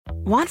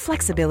Want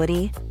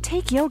flexibility?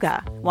 Take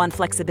yoga. Want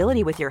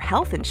flexibility with your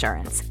health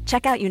insurance?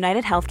 Check out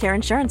United Healthcare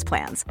Insurance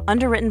Plans.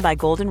 Underwritten by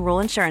Golden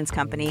Rule Insurance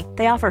Company,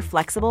 they offer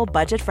flexible,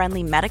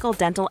 budget-friendly medical,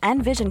 dental,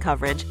 and vision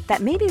coverage that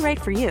may be right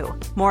for you.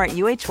 More at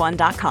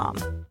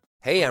uh1.com.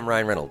 Hey, I'm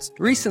Ryan Reynolds.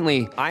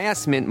 Recently, I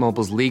asked Mint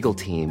Mobile's legal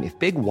team if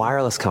big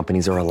wireless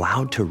companies are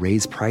allowed to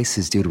raise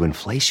prices due to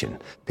inflation.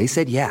 They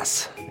said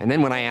yes. And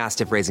then when I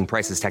asked if raising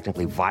prices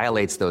technically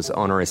violates those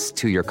onerous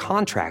two-year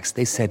contracts,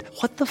 they said,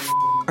 "What the f***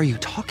 are you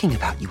talking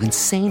about, you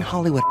insane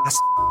Hollywood ass?"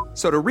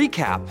 So to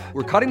recap,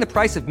 we're cutting the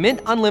price of Mint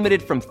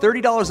Unlimited from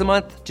 $30 a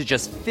month to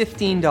just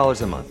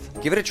 $15 a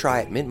month. Give it a try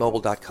at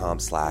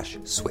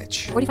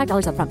mintmobile.com/switch.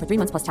 $45 up front for 3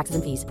 months plus taxes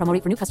and fees. Promo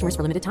rate for new customers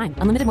for limited time.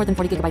 Unlimited more than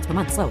 40 gigabytes per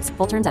month. Slows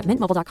full terms at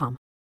mintmobile.com.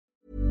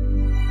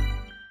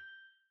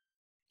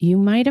 You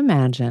might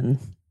imagine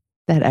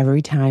that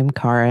every time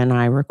Cara and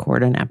I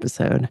record an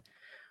episode,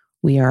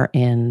 we are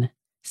in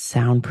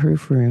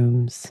soundproof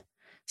rooms,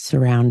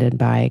 surrounded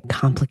by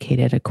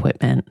complicated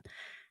equipment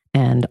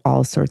and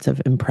all sorts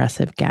of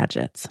impressive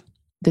gadgets.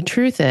 The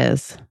truth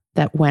is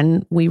that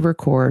when we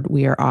record,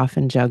 we are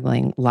often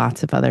juggling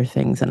lots of other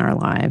things in our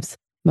lives,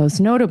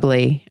 most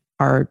notably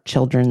our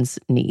children's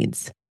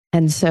needs.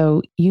 And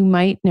so you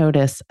might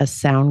notice a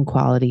sound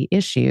quality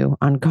issue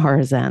on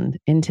Cara's end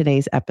in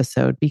today's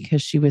episode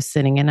because she was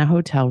sitting in a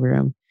hotel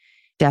room,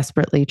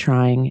 desperately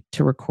trying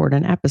to record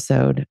an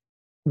episode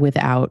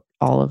without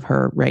all of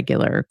her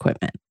regular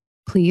equipment.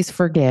 Please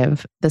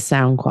forgive the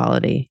sound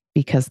quality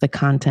because the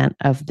content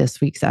of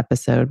this week's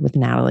episode with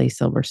Natalie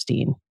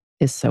Silverstein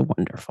is so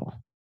wonderful.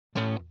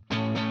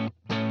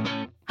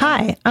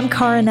 Hi, I'm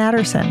Cara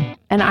Natterson.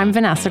 And I'm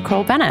Vanessa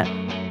Kroll-Bennett.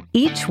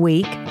 Each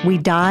week, we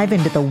dive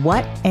into the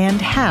what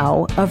and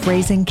how of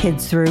raising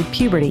kids through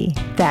puberty,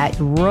 that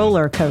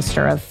roller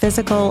coaster of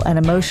physical and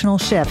emotional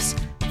shifts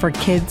for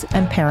kids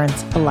and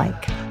parents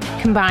alike.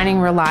 Combining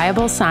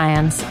reliable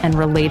science and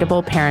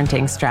relatable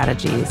parenting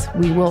strategies,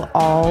 we will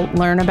all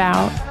learn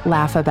about,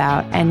 laugh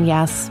about, and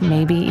yes,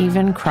 maybe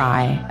even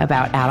cry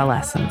about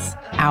adolescence,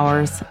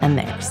 ours and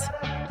theirs.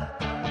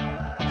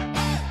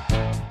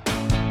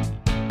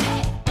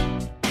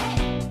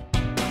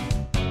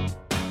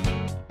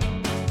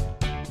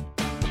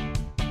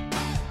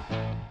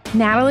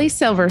 Natalie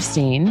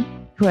Silverstein,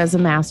 who has a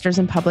master's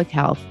in public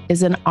health,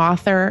 is an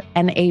author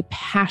and a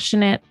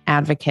passionate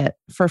advocate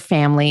for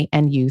family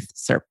and youth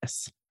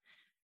service.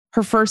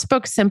 Her first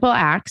book, Simple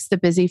Acts, The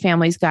Busy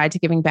Family's Guide to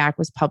Giving Back,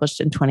 was published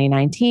in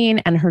 2019,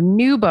 and her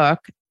new book,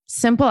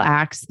 Simple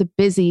Acts, The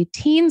Busy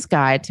Teen's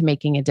Guide to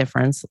Making a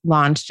Difference,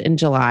 launched in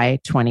July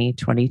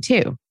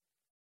 2022.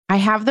 I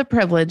have the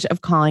privilege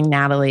of calling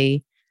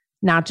Natalie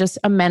not just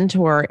a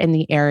mentor in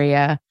the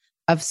area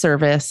of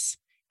service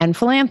and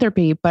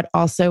philanthropy, but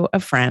also a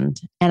friend.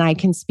 And I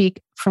can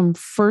speak from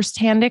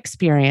firsthand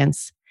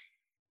experience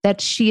that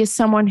she is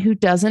someone who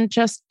doesn't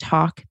just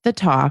talk the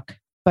talk,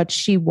 but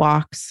she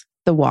walks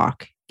the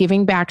walk,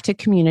 giving back to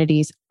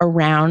communities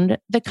around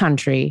the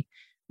country,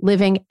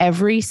 living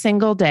every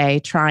single day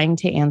trying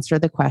to answer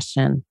the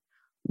question,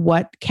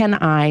 what can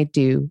I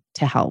do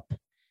to help?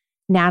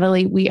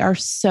 Natalie, we are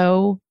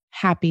so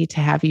happy to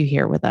have you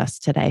here with us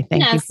today.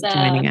 Thank you for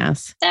joining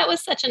us. That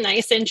was such a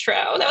nice intro.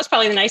 That was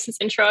probably the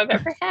nicest intro I've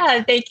ever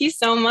had. Thank you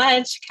so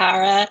much,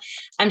 Cara.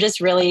 I'm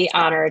just really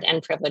honored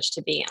and privileged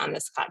to be on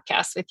this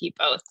podcast with you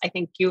both. I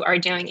think you are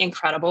doing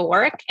incredible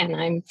work, and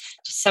I'm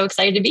just so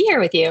excited to be here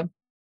with you.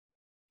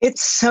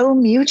 It's so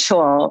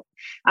mutual.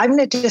 I'm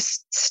going to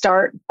just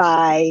start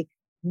by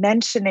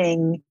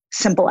mentioning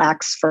Simple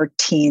Acts for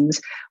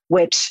Teens,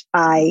 which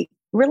I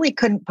really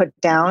couldn't put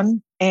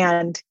down.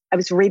 And I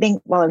was reading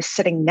while I was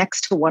sitting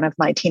next to one of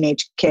my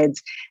teenage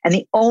kids. And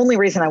the only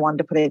reason I wanted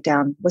to put it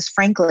down was,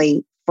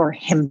 frankly, for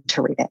him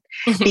to read it,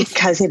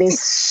 because it is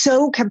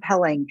so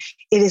compelling.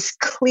 It is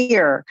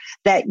clear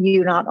that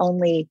you not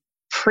only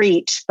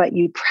preach, but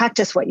you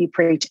practice what you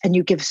preach, and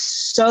you give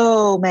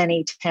so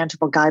many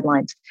tangible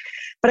guidelines.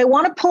 But I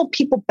want to pull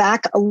people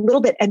back a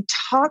little bit and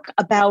talk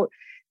about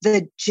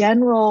the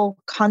general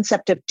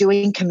concept of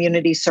doing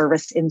community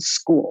service in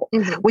school,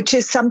 which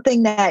is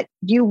something that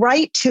you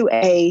write to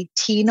a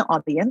teen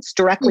audience,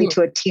 directly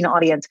to a teen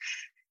audience,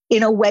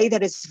 in a way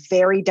that is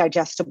very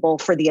digestible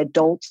for the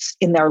adults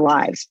in their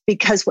lives.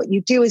 Because what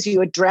you do is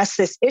you address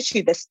this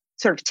issue, this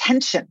sort of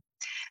tension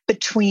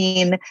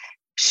between,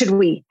 should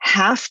we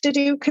have to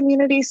do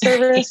community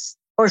service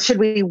or should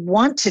we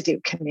want to do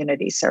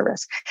community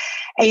service?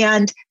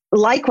 And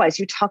likewise,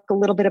 you talk a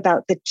little bit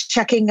about the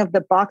checking of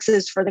the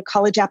boxes for the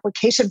college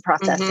application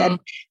process and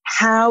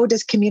how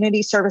does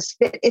community service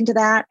fit into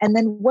that? And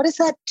then what does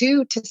that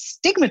do to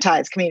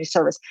stigmatize community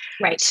service?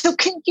 Right. So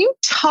can you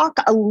talk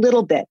a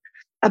little bit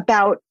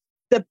about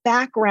the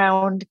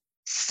background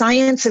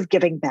science of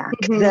giving back,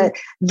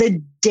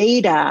 the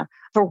data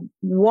for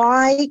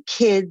why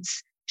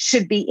kids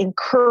should be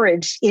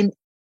encouraged in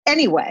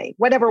any way,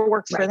 whatever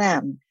works for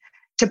them,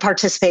 to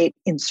participate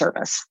in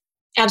service?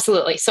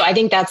 Absolutely. So I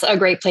think that's a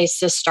great place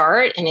to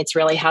start. And it's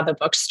really how the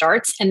book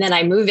starts. And then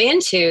I move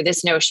into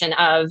this notion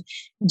of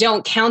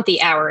don't count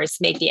the hours,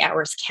 make the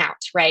hours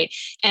count, right?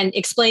 And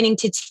explaining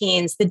to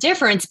teens the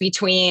difference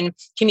between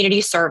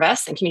community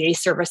service and community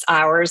service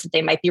hours that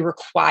they might be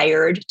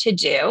required to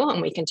do.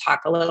 And we can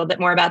talk a little bit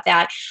more about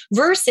that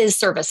versus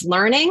service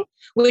learning,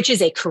 which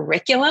is a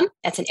curriculum.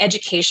 That's an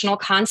educational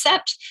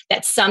concept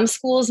that some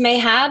schools may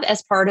have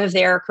as part of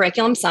their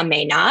curriculum, some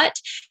may not.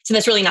 So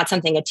that's really not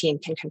something a teen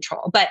can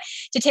control. But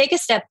to take a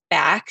step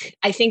back,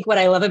 I think what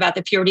I love about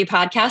the Puberty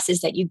Podcast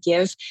is that you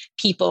give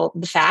people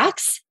the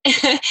facts,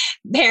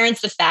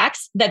 parents the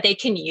facts that they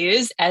can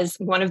use as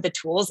one of the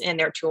tools in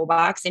their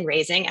toolbox in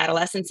raising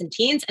adolescents and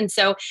teens. And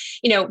so,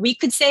 we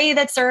could say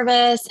that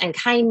service and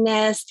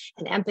kindness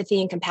and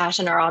empathy and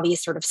compassion are all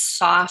these sort of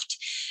soft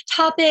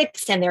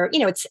topics, and they're,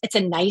 it's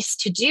a nice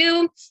to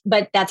do,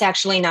 but that's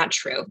actually not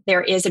true.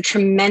 There is a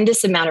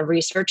tremendous amount of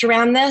research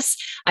around this.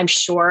 I'm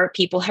sure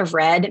people have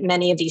read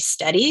many of these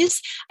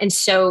studies. And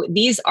so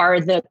these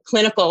are the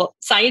clinical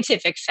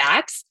scientific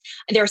facts.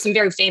 There are some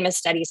very famous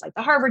studies like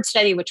the Harvard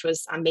study, which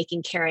was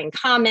making caring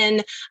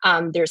common.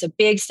 There's a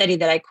big study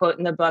that I quote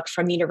in the book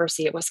from the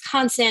University of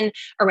Wisconsin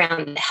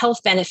around the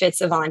health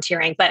benefits of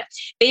volunteering. But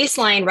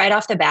baseline right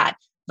off the bat,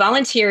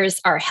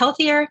 volunteers are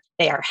healthier,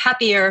 they are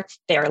happier,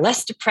 they are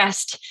less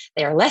depressed,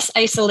 they are less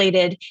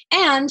isolated,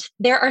 and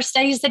there are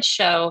studies that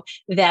show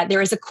that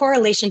there is a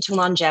correlation to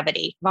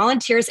longevity.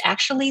 Volunteers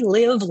actually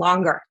live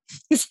longer.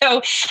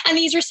 And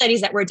these are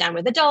studies that were done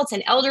with adults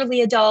and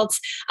elderly adults.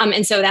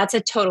 And so that's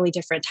a totally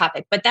different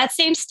topic. But that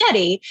same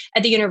study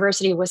at the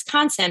University of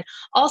Wisconsin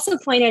also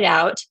pointed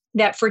out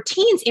that for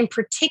teens in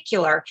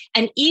particular,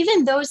 and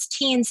even those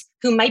teens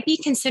who might be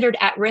considered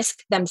at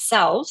risk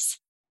themselves,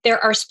 there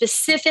are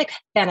specific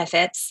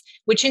benefits,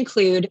 which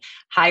include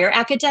higher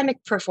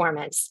academic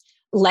performance,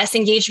 less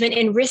engagement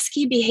in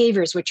risky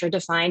behaviors, which are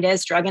defined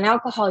as drug and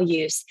alcohol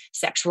use,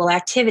 sexual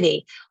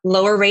activity,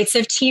 lower rates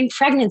of teen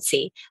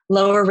pregnancy,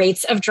 lower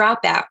rates of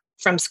dropout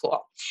from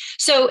school.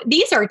 So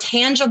these are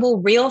tangible,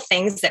 real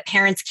things that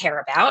parents care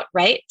about,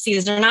 right? So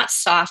these are not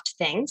soft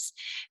things.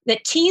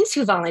 That teens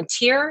who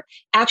volunteer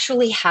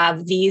actually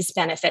have these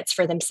benefits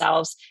for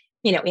themselves,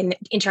 in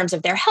terms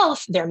of their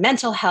health, their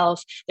mental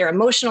health, their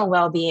emotional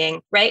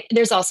well-being, right?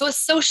 There's also a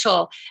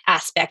social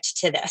aspect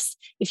to this.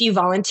 If you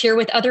volunteer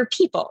with other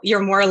people,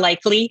 you're more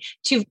likely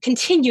to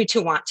continue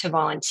to want to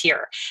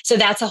volunteer. So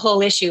that's a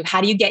whole issue.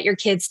 How do you get your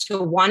kids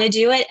to want to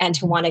do it and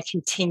to want to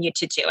continue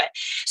to do it?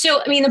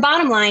 So, the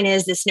bottom line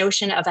is this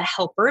notion of a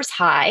helper's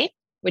high,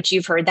 which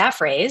you've heard that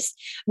phrase,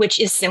 which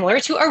is similar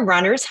to a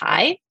runner's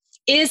high,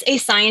 is a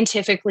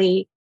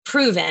scientifically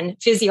proven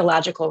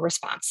physiological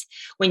response.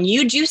 When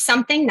you do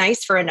something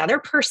nice for another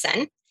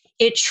person,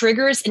 it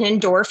triggers an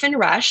endorphin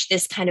rush,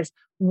 this kind of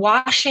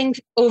washing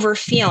over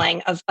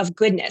feeling of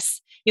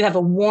goodness. You have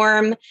a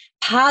warm,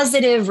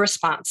 positive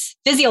response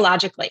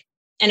physiologically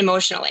and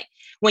emotionally.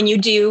 When you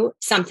do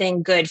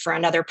something good for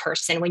another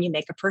person, when you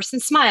make a person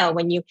smile,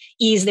 when you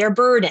ease their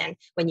burden,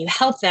 when you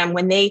help them,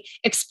 when they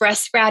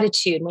express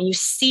gratitude, when you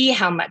see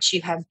how much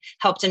you have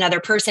helped another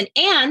person,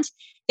 and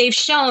they've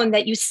shown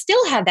that you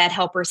still have that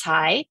helper's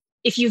high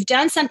if you've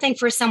done something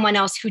for someone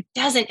else who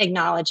doesn't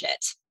acknowledge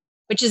it,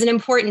 which is an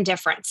important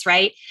difference,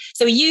 right?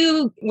 So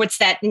what's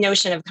that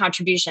notion of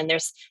contribution?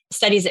 There's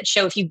studies that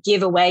show if you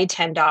give away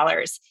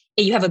 $10,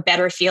 you have a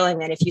better feeling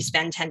than if you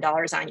spend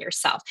 $10 on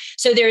yourself.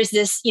 So there's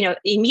this,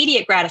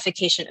 immediate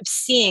gratification of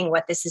seeing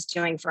what this is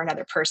doing for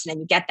another person, and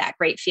you get that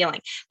great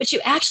feeling. But you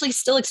actually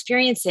still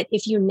experience it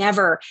if you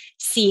never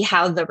see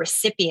how the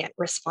recipient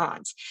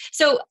responds.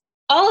 So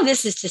all of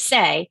this is to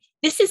say,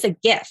 this is a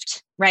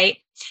gift, right?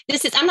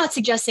 I'm not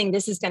suggesting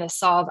this is going to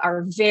solve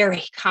our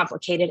very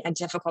complicated and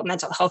difficult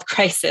mental health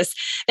crisis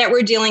that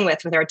we're dealing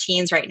with our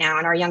teens right now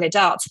and our young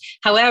adults.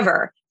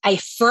 However, I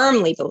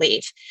firmly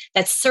believe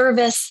that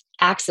service,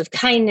 acts of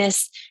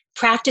kindness,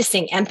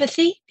 practicing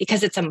empathy,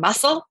 because it's a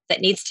muscle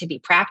that needs to be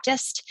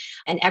practiced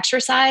and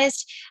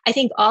exercised. I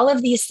think all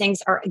of these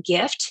things are a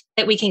gift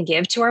that we can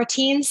give to our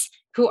teens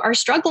who are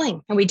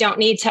struggling, and we don't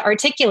need to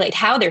articulate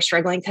how they're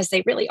struggling because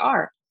they really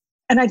are.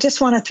 And I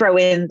just want to throw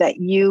in that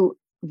you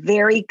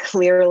very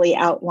clearly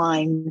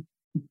outline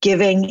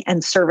giving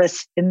and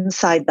service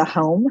inside the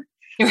home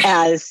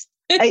as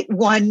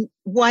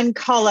one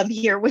column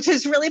here, which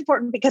is really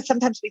important because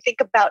sometimes we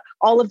think about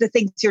all of the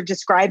things you're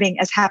describing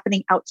as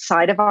happening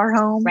outside of our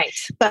home. Right.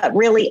 But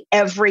really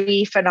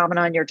every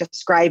phenomenon you're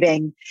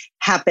describing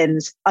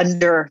happens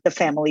under the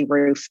family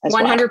roof as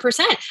 100%.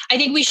 Well. I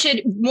think we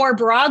should more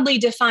broadly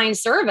define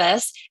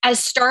service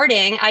as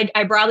starting,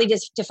 I broadly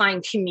just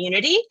define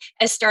community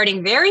as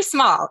starting very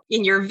small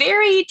in your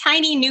very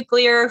tiny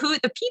nuclear,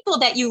 the people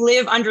that you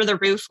live under the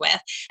roof with.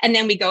 And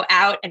then we go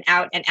out and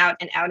out and out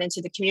and out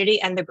into the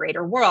community and the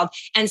greater world.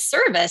 And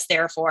service,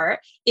 therefore,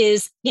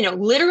 is,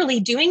 literally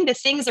doing the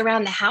things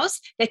around the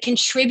house that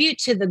contribute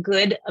to the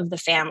good of the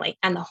family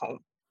and the home.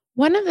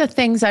 One of the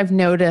things I've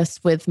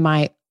noticed with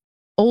my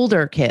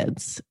older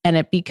kids, and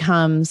it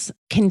becomes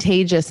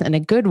contagious in a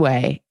good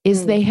way,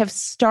 is they have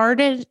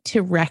started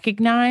to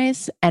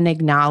recognize and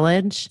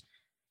acknowledge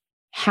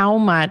how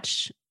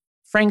much,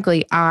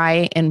 frankly,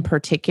 I in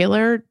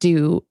particular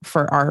do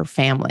for our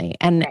family.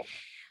 And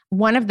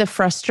one of the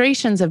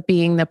frustrations of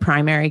being the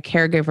primary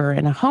caregiver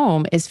in a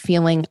home is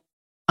feeling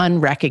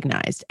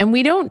unrecognized. And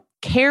we don't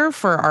care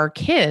for our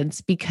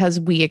kids because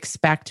we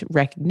expect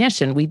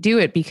recognition. We do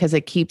it because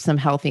it keeps them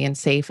healthy and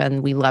safe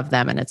and we love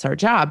them and it's our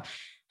job.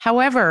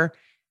 However,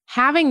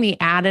 having the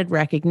added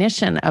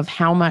recognition of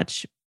how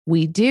much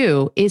we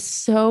do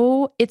is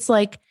it's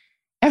like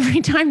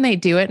every time they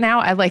do it now,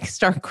 I like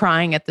start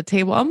crying at the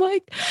table. I'm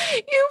like,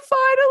 you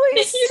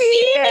finally see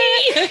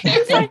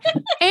it.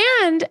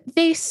 And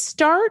they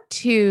start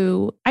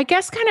to, I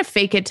guess, kind of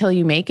fake it till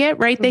you make it,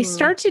 right? Mm-hmm. They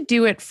start to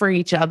do it for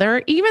each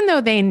other, even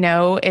though they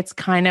know it's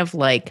kind of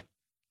like,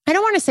 I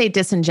don't want to say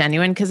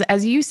disingenuous, because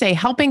as you say,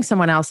 helping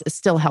someone else is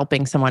still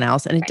helping someone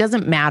else. And it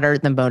doesn't matter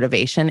the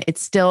motivation.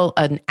 It's still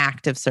an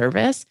act of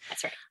service.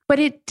 That's right. But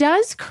it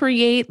does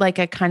create like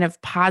a kind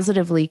of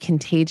positively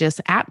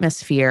contagious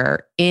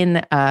atmosphere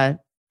in a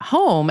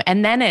home,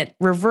 and then it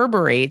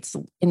reverberates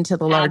into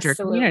the larger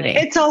community.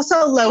 It's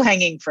also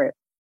low-hanging fruit,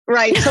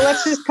 right? So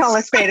let's just call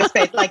a spade a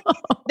spade. Like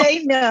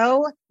they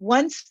know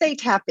once they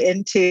tap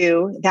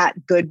into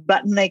that good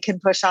button they can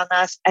push on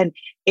us, and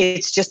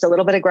it's just a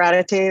little bit of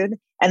gratitude,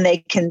 and they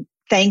can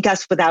thank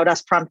us without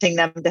us prompting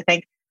them to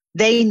thank.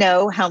 They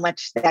know how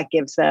much that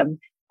gives them.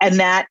 And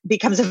that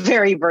becomes a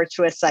very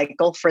virtuous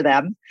cycle for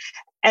them.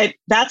 And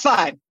that's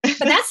fine.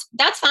 But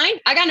that's fine.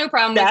 I got no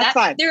problem with that.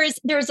 Fine.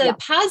 There's a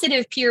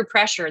positive peer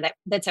pressure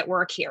that's at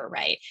work here,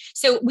 right?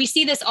 So we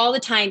see this all the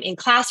time in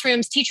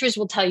classrooms. Teachers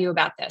will tell you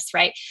about this,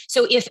 right?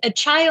 So if a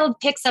child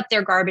picks up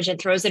their garbage and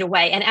throws it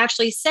away and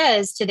actually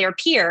says to their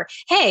peer,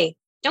 hey,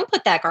 don't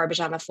put that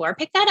garbage on the floor,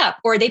 pick that up,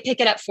 or they pick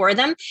it up for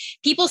them.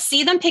 People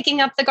see them picking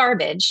up the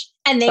garbage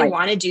and they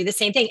want to do the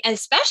same thing, and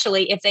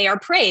especially if they are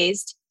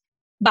praised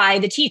by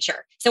the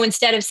teacher. So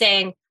instead of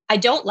saying, I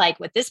don't like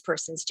what this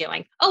person's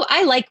doing. Oh,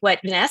 I like what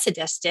Vanessa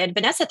just did.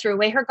 Vanessa threw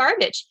away her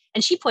garbage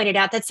and she pointed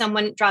out that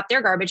someone dropped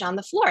their garbage on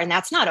the floor, and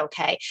that's not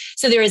okay.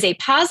 So there is a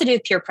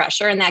positive peer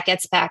pressure, and that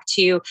gets back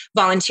to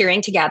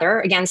volunteering together.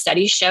 Again,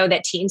 studies show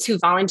that teens who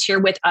volunteer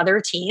with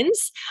other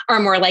teens are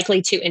more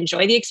likely to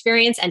enjoy the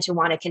experience and to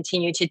want to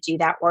continue to do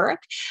that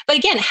work. But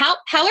again,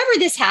 however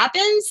this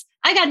happens,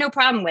 I got no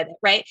problem with it,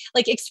 right?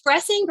 Like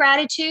expressing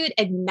gratitude,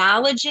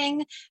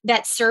 acknowledging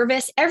that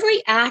service,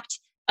 every act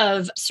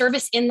of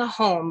service in the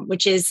home,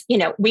 which is,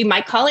 we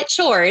might call it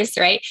chores,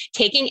 right?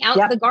 Taking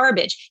out the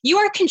garbage. You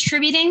are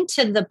contributing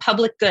to the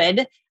public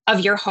good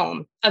of your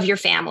home, of your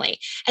family.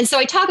 And so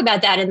I talk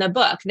about that in the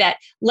book, that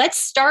let's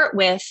start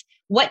with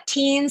what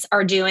teens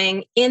are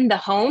doing in the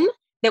home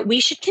that we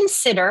should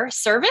consider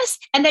service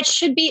and that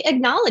should be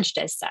acknowledged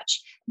as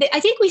such. I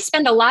think we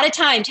spend a lot of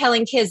time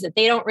telling kids that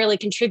they don't really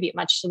contribute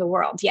much to the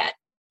world yet,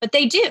 but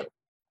they do.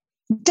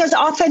 Does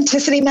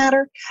authenticity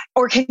matter,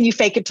 or can you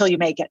fake it till you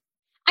make it?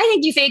 I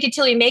think you fake it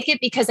till you make it,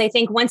 because I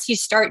think once you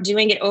start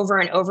doing it over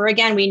and over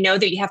again, we know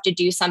that you have to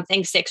do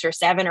something 6 or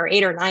 7 or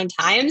 8 or 9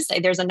 times.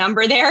 There's a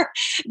number there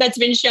that's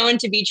been shown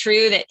to be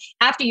true, that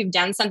after you've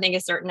done something a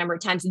certain number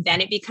of times,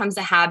 then it becomes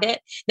a habit.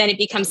 Then it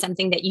becomes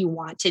something that you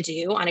want to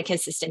do on a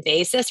consistent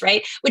basis,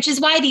 right? Which is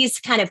why these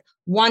kind of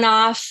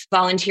one-off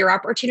volunteer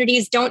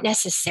opportunities don't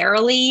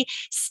necessarily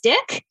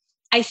stick.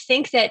 I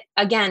think that,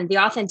 again, the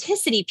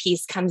authenticity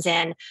piece comes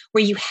in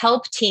where you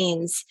help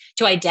teens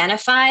to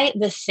identify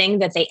the thing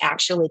that they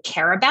actually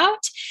care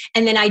about,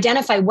 and then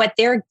identify what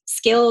their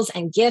skills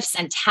and gifts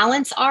and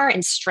talents are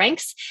and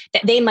strengths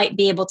that they might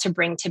be able to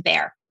bring to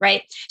bear,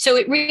 right? So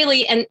it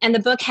really, and the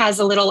book has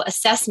a little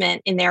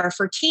assessment in there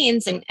for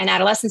teens and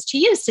adolescents to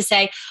use to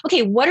say,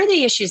 okay, what are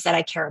the issues that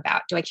I care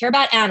about? Do I care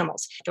about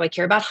animals? Do I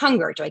care about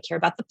hunger? Do I care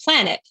about the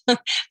planet?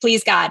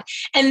 Please God.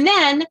 And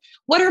then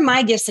what are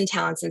my gifts and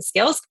talents and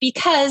skills?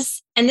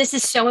 Because, and this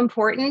is so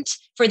important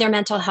for their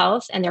mental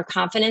health and their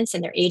confidence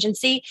and their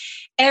agency,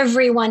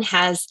 everyone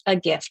has a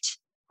gift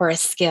or a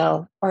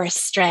skill or a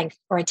strength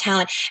or a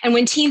talent. And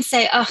when teens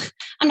say, oh,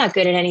 I'm not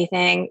good at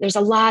anything, there's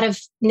a lot of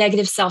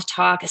negative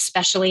self-talk,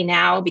 especially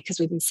now because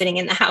we've been sitting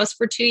in the house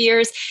for 2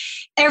 years.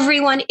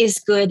 Everyone is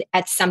good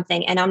at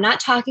something. And I'm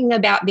not talking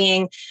about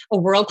being a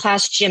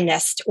world-class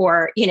gymnast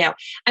or,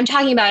 I'm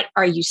talking about,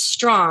 are you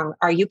strong?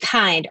 Are you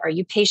kind? Are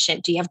you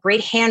patient? Do you have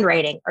great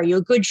handwriting? Are you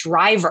a good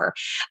driver?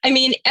 I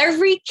mean,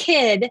 every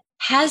kid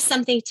has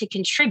something to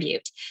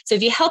contribute. So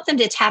if you help them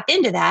to tap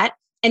into that,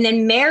 and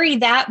then marry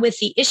that with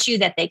the issue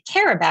that they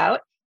care about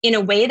in a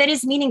way that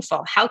is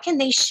meaningful, how can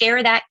they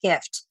share that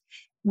gift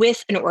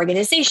with an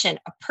organization,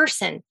 a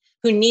person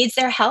who needs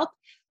their help?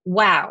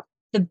 Wow.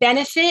 The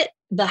benefit,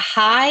 the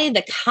high,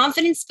 the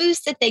confidence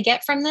boost that they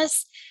get from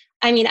this.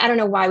 I mean, I don't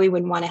know why we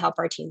wouldn't want to help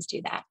our teens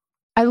do that.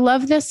 I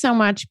love this so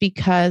much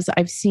because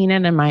I've seen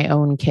it in my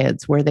own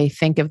kids where they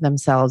think of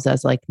themselves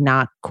as like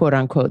not quote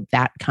unquote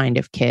that kind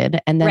of kid.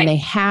 And then they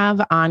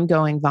have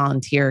ongoing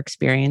volunteer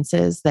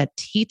experiences that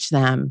teach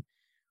them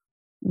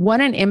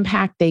what an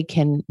impact they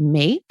can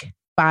make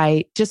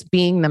by just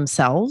being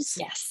themselves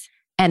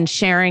and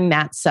sharing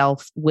that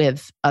self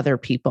with other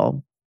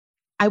people.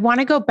 I want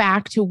to go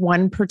back to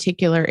one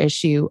particular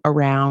issue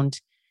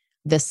around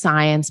the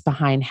science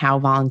behind how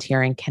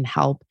volunteering can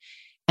help.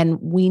 And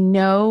we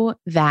know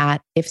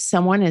that if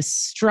someone is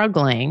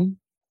struggling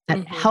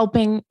that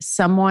helping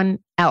someone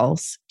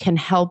else can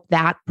help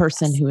that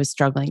person who is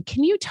struggling.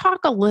 Can you talk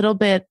a little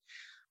bit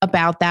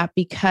about that?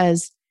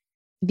 Because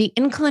the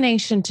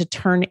inclination to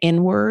turn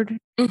inward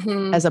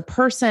as a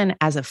person,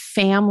 as a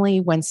family,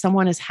 when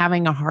someone is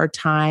having a hard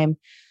time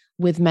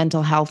with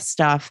mental health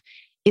stuff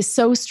is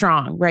so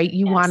strong, right?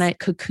 You want to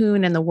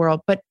cocoon in the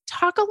world, but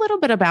talk a little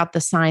bit about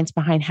the science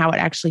behind how it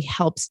actually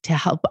helps to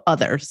help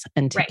others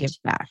and to give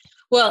back.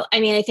 Well, I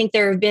mean, I think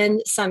there have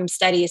been some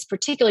studies,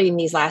 particularly in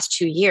these last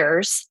 2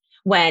 years,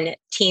 when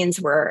teens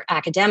were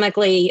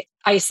academically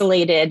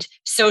isolated,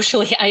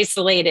 socially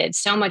isolated,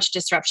 so much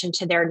disruption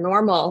to their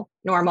normal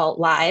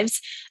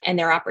lives and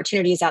their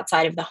opportunities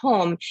outside of the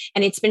home.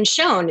 And it's been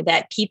shown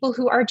that people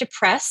who are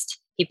depressed,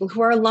 people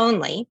who are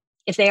lonely,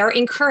 if they are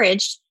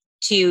encouraged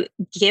to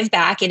give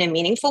back in a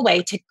meaningful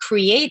way, to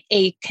create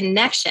a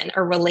connection,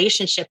 a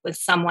relationship with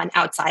someone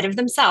outside of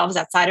themselves,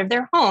 outside of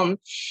their home,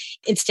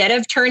 instead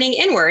of turning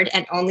inward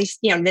and only,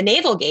 the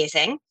navel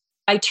gazing,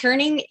 by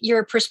turning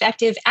your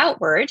perspective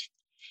outward,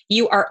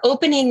 you are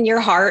opening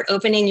your heart,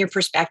 opening your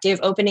perspective,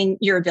 opening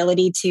your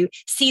ability to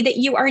see that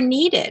you are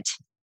needed,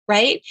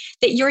 right?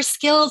 That your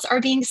skills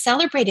are being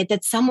celebrated,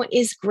 that someone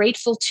is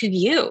grateful to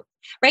you.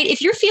 Right?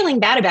 If you're feeling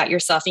bad about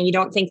yourself and you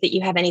don't think that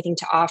you have anything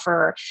to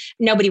offer,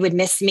 nobody would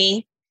miss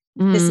me,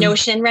 this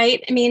notion,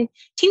 right? I mean,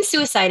 teen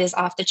suicide is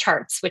off the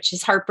charts, which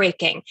is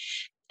heartbreaking.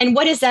 And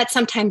what does that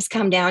sometimes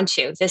come down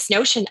to? This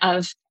notion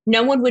of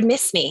no one would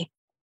miss me.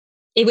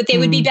 They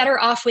would be better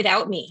off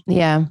without me.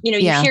 Yeah.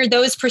 You hear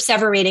those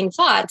perseverating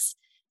thoughts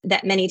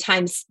that many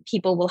times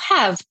people will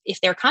have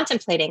if they're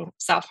contemplating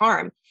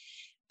self-harm.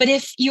 But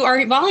if you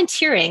are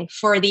volunteering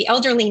for the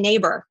elderly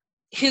neighbor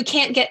who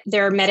can't get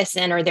their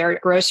medicine or their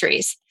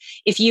groceries,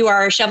 if you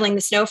are shoveling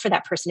the snow for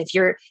that person, if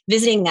you're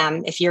visiting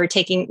them, if you're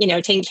taking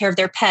care of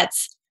their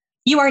pets,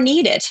 you are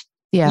needed.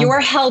 Yeah.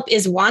 Your help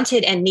is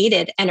wanted and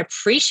needed and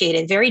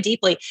appreciated very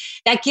deeply.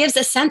 That gives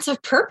a sense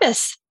of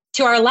purpose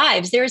to our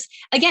lives. There's,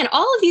 again,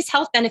 all of these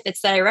health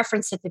benefits that I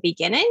referenced at the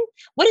beginning.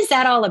 What is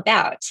that all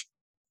about?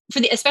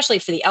 Especially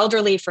for the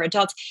elderly, for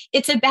adults,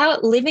 it's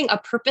about living a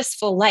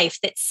purposeful life,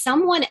 that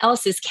someone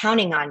else is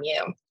counting on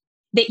you,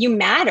 that you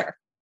matter,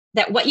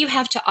 that what you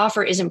have to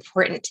offer is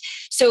important.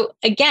 So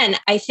again,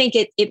 I think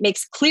it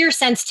makes clear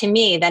sense to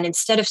me that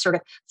instead of sort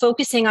of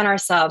focusing on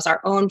ourselves,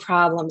 our own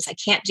problems, I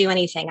can't do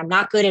anything, I'm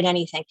not good at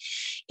anything.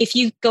 If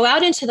you go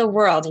out into the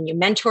world and you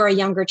mentor a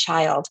younger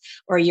child,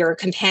 or you're a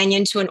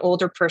companion to an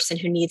older person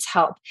who needs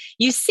help,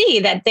 you see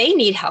that they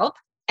need help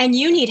and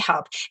you need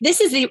help.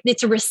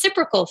 It's a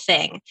reciprocal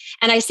thing.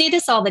 And I say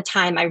this all the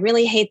time. I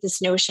really hate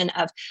this notion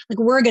of like,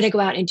 we're going to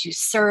go out and do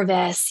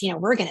service.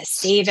 We're going to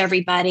save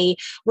everybody.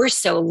 We're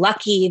so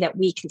lucky that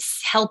we can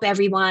help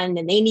everyone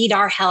and they need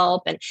our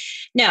help. And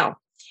no,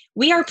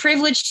 we are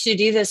privileged to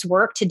do this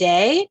work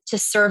today to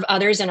serve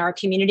others in our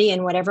community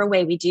in whatever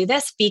way we do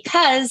this,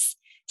 because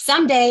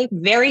someday,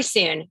 very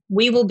soon,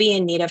 we will be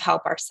in need of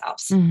help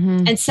ourselves,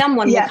 and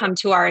someone will come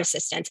to our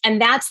assistance.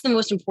 And that's the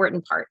most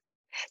important part.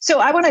 So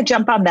I want to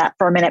jump on that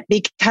for a minute,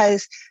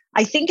 because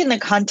I think in the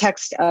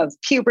context of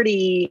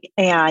puberty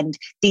and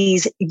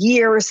these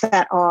years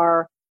that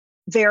are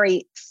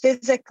very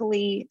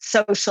physically,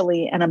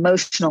 socially, and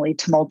emotionally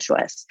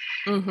tumultuous,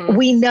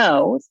 we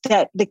know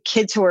that the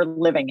kids who are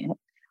living it,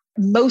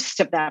 most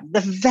of them,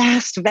 the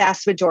vast,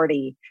 vast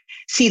majority,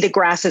 see the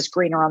grass is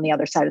greener on the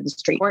other side of the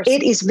street.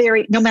 It is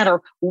no matter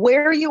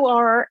where you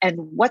are and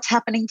what's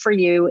happening for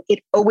you, it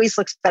always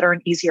looks better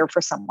and easier for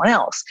someone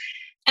else.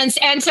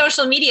 And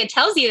social media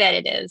tells you that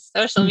it is.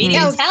 Social media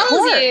tells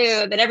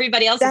you that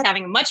everybody else is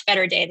having a much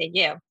better day than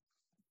you.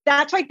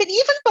 That's right. But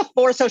even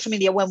before social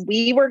media, when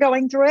we were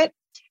going through it,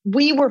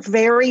 we were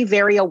very,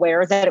 very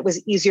aware that it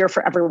was easier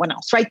for everyone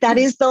else, right? That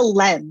is the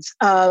lens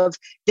of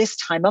this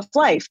time of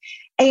life.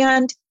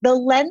 And the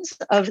lens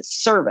of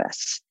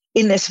service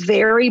in this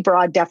very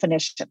broad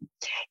definition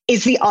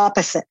is the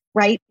opposite,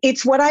 right?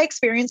 It's what I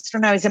experienced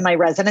when I was in my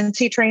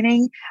residency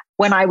training,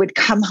 when I would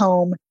come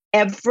home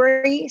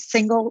every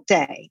single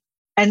day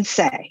and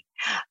say,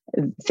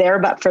 there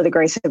but for the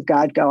grace of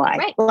God go I.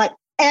 Right. Like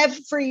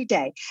every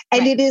day.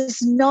 And it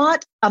is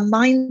not a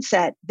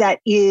mindset that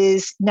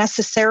is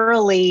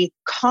necessarily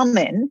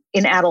common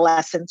in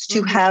adolescence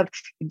to have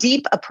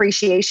deep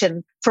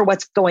appreciation for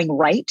what's going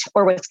right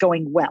or what's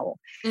going well.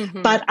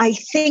 But I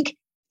think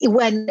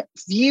when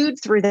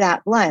viewed through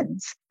that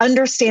lens,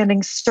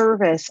 understanding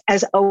service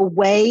as a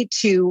way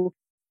to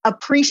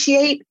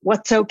appreciate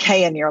what's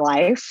okay in your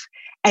life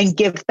and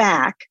give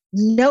back,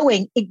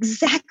 knowing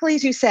exactly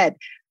as you said,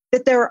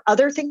 that there are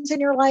other things in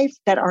your life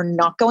that are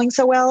not going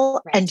so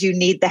well and you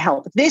need the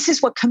help. This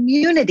is what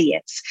community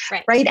is,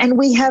 right? And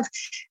we have,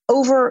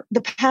 over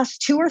the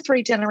past 2 or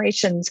 3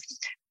 generations,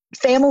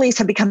 families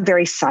have become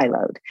very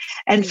siloed,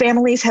 and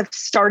families have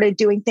started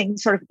doing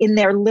things sort of in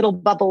their little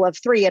bubble of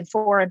 3 and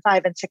 4 and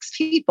 5 and 6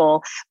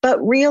 people,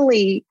 but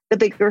really the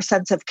bigger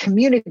sense of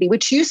community,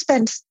 which you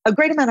spend a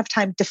great amount of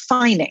time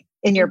defining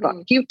in your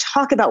book. You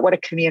talk about what a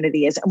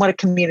community is and what a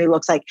community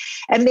looks like.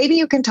 And maybe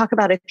you can talk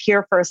about it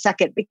here for a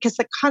second, because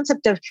the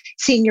concept of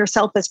seeing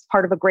yourself as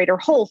part of a greater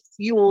whole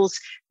fuels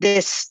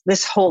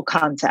this whole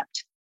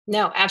concept.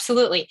 No,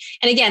 absolutely.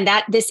 And again,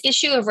 this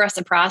issue of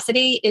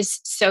reciprocity is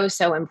so,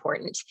 so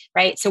important,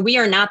 right? So we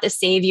are not the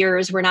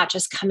saviors. We're not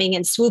just coming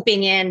and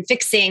swooping in,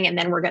 fixing, and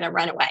then we're going to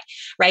run away,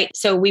 right?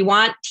 So we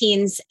want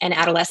teens and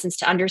adolescents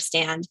to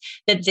understand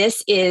that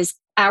this is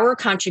our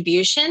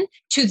contribution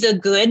to the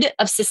good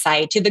of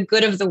society, to the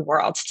good of the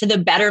world, to the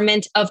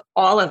betterment of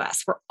all of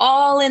us. We're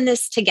all in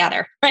this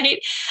together,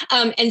 right?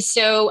 And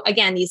so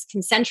again, these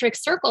concentric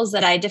circles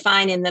that I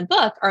define in the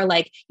book are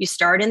like, you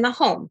start in the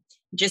home.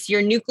 Just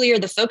your nuclear,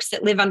 the folks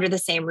that live under the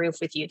same roof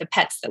with you, the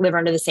pets that live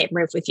under the same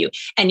roof with you.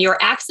 And your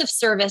acts of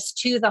service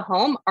to the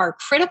home are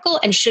critical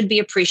and should be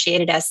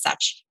appreciated as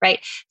such,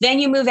 right? Then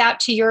you move out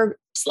to your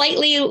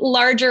slightly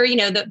larger,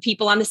 the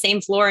people on the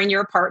same floor in your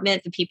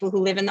apartment, the people who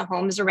live in the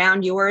homes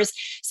around yours.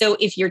 So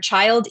if your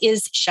child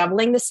is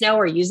shoveling the snow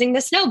or using the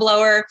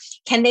snowblower,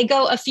 can they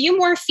go a few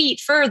more feet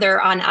further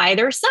on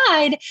either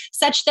side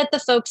such that the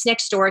folks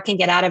next door can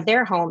get out of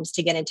their homes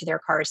to get into their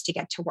cars to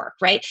get to work,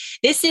 right?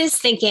 This is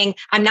thinking,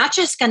 I'm not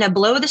just going to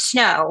blow the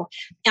snow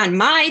on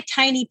my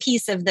tiny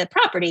piece of the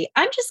property.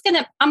 I'm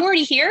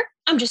already here.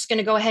 I'm just going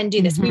to go ahead and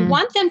do this. We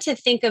want them to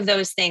think of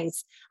those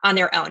things on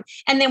their own.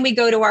 And then we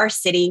go to our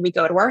city, we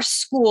go to our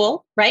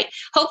school, right?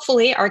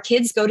 Hopefully our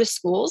kids go to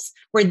schools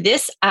where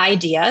this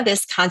idea,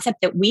 this concept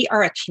that we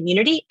are a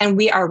community and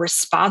we are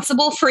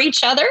responsible for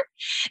each other,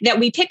 that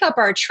we pick up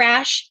our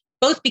trash,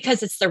 both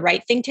because it's the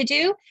right thing to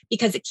do,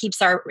 because it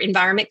keeps our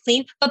environment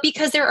clean, but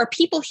because there are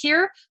people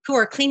here who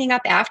are cleaning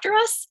up after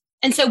us.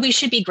 And so we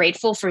should be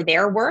grateful for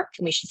their work,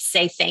 and we should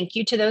say thank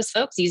you to those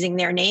folks using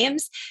their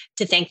names,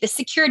 to thank the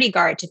security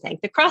guard, to thank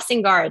the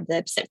crossing guard,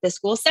 the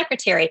school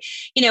secretary,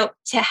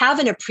 to have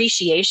an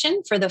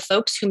appreciation for the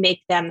folks who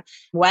make them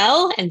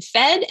well and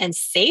fed and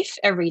safe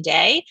every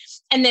day.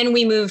 And then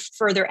we move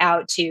further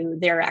out to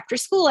their after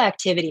school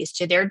activities,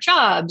 to their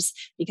jobs,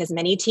 because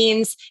many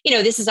teens,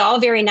 this is all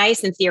very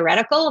nice and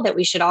theoretical that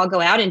we should all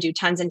go out and do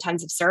tons and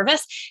tons of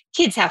service.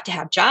 Kids have to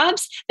have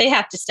jobs. They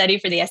have to study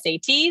for the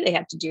SAT. They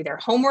have to do their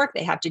homework.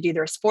 They have to do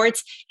their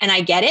sports. And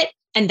I get it.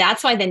 And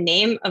that's why the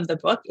name of the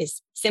book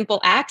is Simple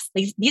Acts.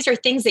 These are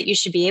things that you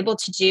should be able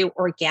to do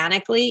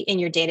organically in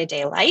your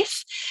day-to-day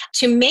life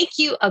to make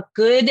you a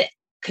good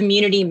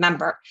community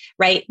member,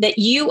 right? That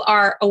you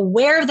are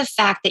aware of the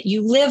fact that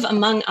you live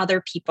among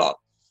other people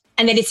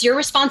and that it's your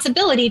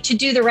responsibility to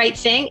do the right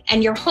thing,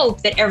 and your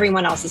hope that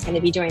everyone else is going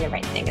to be doing the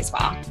right thing as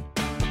well.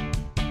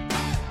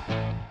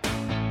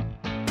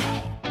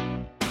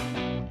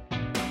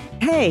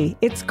 Hey,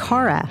 it's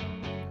Cara.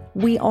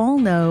 We all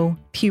know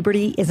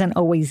puberty isn't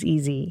always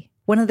easy.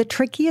 One of the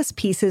trickiest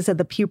pieces of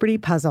the puberty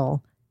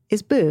puzzle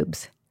is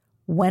boobs.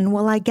 When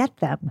will I get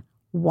them?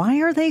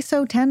 Why are they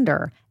so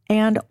tender?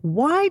 And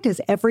why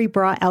does every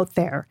bra out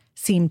there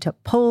seem to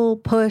pull,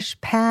 push,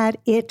 pad,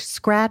 itch,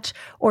 scratch,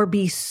 or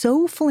be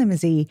so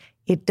flimsy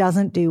it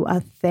doesn't do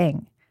a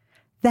thing?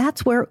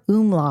 That's where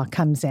Oomla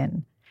comes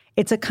in.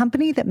 It's a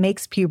company that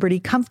makes puberty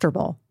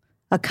comfortable,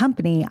 a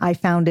company I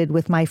founded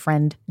with my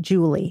friend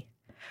Julie.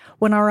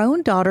 When our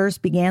own daughters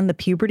began the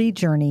puberty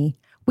journey,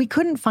 we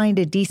couldn't find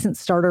a decent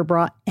starter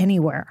bra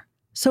anywhere,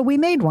 so we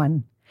made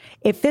one.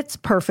 It fits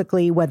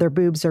perfectly whether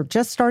boobs are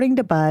just starting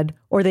to bud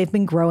or they've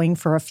been growing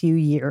for a few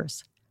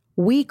years.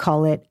 We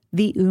call it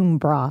the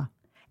Bra,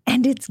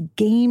 and it's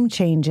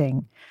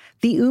game-changing.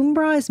 The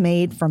Bra is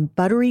made from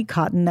buttery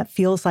cotton that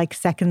feels like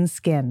second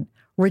skin,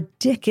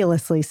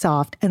 ridiculously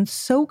soft and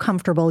so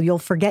comfortable you'll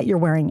forget you're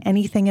wearing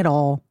anything at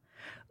all.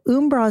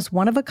 Bra's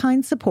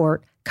one-of-a-kind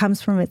support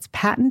comes from its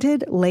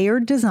patented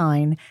layered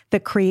design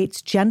that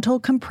creates gentle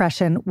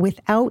compression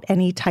without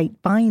any tight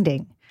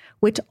binding,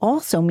 which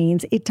also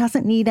means it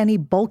doesn't need any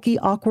bulky,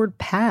 awkward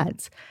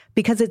pads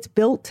because it's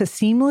built to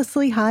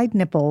seamlessly hide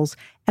nipples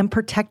and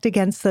protect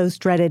against those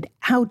dreaded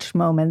ouch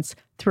moments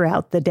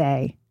throughout the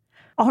day.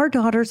 Our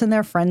daughters and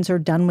their friends are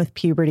done with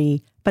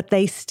puberty, but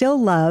they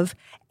still love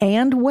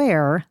and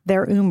wear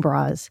their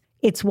Bras.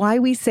 It's why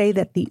we say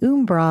that the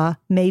Bra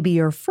may be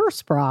your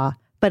first bra,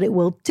 but it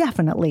will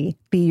definitely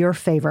be your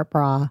favorite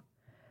bra.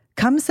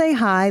 Come say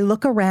hi,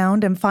 look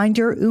around, and find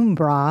your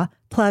Bra,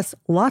 plus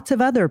lots of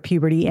other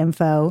puberty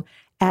info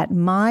at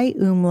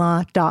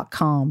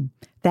myoomla.com.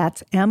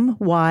 That's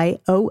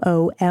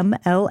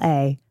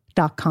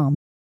MYOOMLA.com.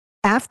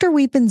 After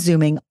we've been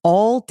Zooming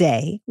all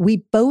day,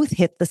 we both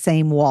hit the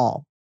same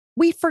wall.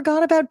 We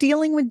forgot about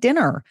dealing with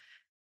dinner.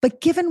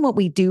 But given what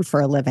we do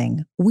for a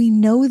living, we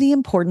know the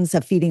importance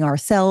of feeding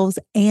ourselves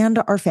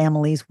and our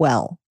families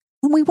well.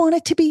 And we want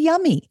it to be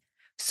yummy.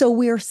 So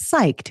we're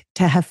psyched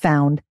to have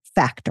found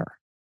Factor.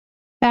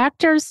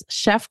 Factor's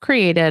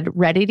chef-created,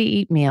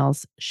 ready-to-eat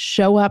meals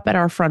show up at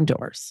our front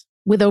doors.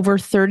 With over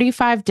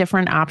 35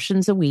 different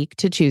options a week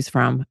to choose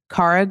from,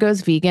 Cara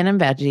goes vegan and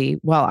veggie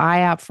while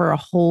I opt for a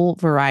whole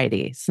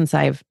variety since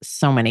I have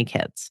so many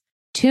kids.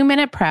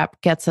 2-minute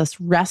prep gets us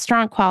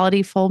restaurant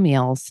quality full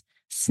meals,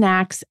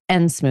 snacks,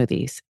 and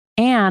smoothies.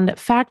 And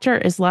Factor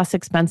is less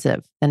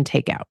expensive than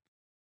takeout.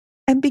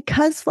 And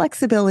because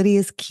flexibility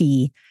is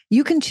key,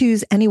 you can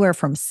choose anywhere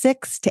from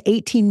 6 to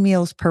 18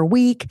 meals per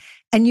week,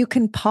 and you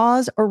can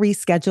pause or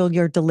reschedule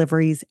your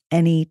deliveries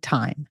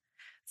anytime.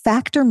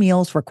 Factor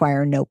meals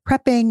require no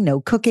prepping,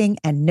 no cooking,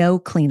 and no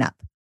cleanup.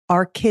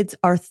 Our kids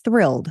are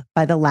thrilled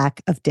by the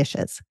lack of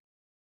dishes.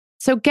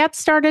 So get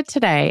started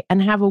today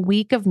and have a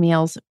week of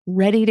meals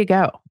ready to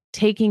go,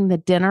 taking the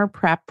dinner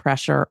prep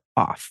pressure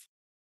off.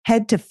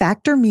 Head to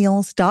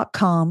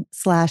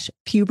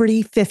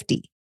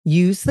factormeals.com/puberty50.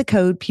 Use the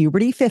code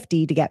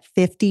puberty50 to get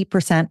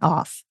 50%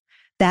 off.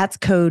 That's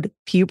code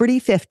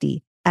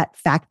puberty50 at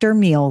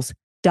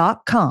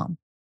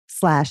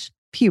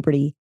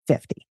factormeals.com/puberty50.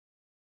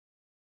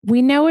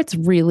 We know it's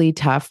really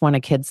tough when a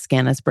kid's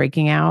skin is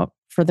breaking out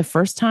for the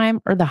first time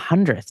or the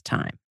 100th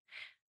time.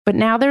 But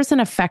now there's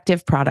an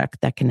effective product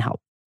that can help.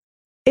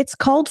 It's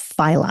called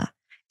Phyla,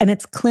 and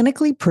it's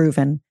clinically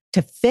proven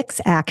to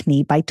fix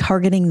acne by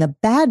targeting the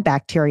bad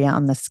bacteria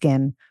on the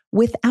skin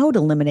without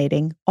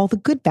eliminating all the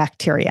good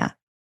bacteria.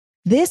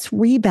 This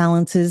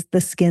rebalances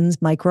the skin's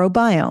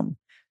microbiome,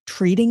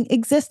 treating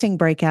existing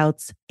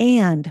breakouts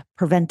and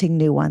preventing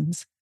new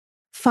ones.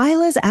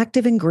 Phyla's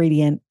active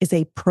ingredient is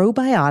a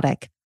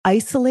probiotic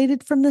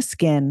isolated from the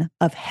skin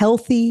of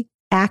healthy,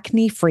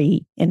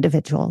 acne-free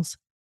individuals.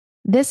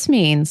 This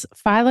means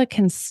Phyla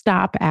can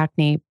stop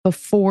acne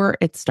before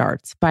it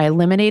starts by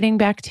eliminating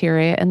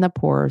bacteria in the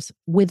pores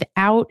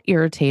without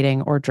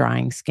irritating or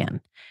drying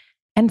skin.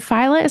 And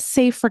Phyla is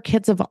safe for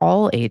kids of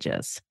all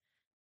ages.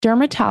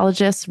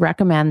 Dermatologists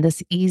recommend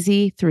this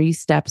easy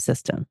 3-step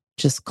system.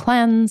 Just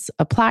cleanse,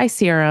 apply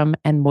serum,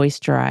 and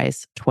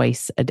moisturize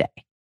twice a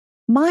day.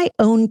 My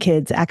own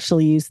kids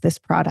actually use this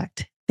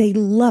product. They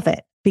love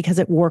it because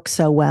it works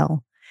so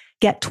well.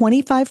 Get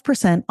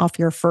 25% off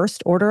your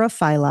first order of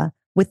Phyla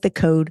with the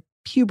code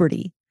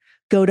PUBERTY.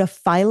 Go to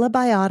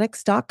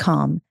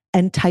phylabiotics.com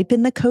and type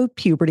in the code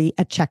PUBERTY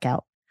at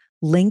checkout.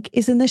 Link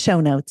is in the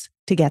show notes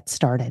to get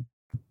started.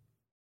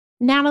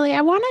 Natalie,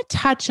 I want to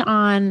touch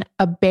on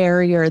a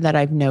barrier that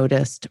I've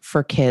noticed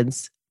for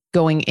kids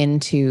going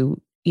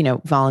into,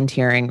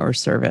 volunteering or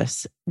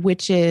service,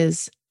 which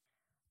is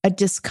a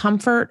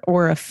discomfort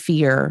or a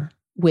fear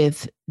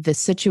with the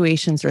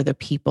situations or the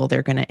people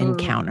they're going to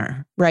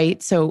encounter,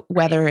 right? So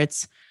whether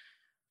it's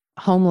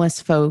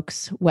homeless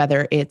folks,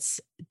 whether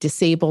it's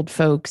disabled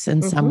folks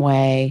in some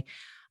way,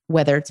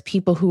 whether it's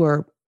people who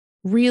are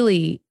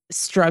really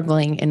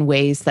struggling in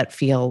ways that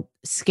feel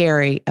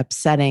scary,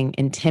 upsetting,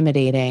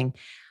 intimidating.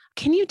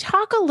 Can you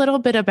talk a little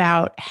bit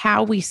about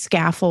how we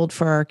scaffold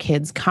for our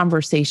kids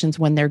conversations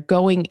when they're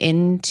going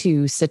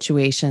into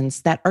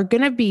situations that are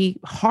going to be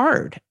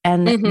hard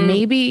and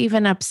maybe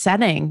even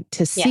upsetting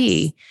to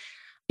see?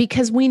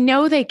 Because we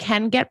know they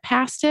can get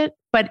past it,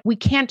 but we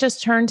can't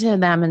just turn to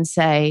them and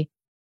say,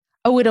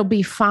 oh, it'll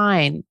be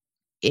fine.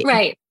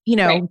 Right.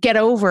 Get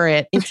over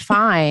it. It's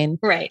fine.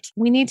 Right.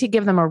 We need to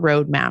give them a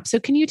roadmap. So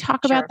can you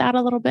talk about that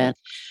a little bit?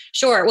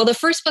 Sure. Well, the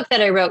first book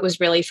that I wrote was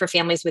really for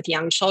families with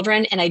young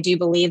children. And I do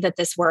believe that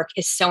this work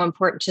is so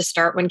important to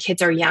start when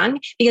kids are young,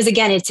 because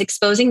again, it's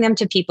exposing them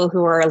to people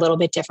who are a little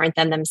bit different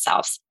than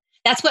themselves.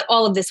 That's what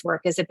all of this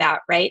work is about,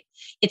 right?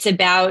 It's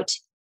about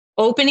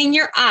opening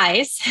your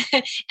eyes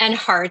and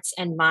hearts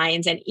and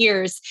minds and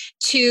ears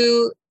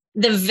to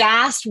the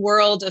vast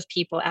world of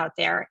people out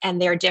there and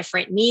their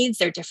different needs,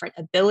 their different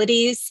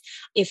abilities.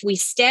 If we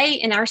stay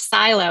in our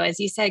silo, as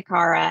you said,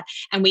 Cara,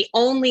 and we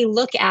only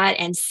look at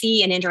and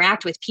see and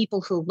interact with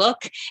people who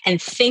look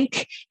and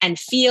think and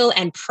feel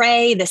and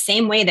pray the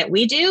same way that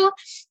we do,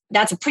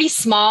 that's a pretty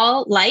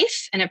small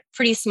life and a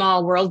pretty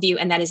small worldview.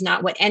 And that is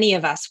not what any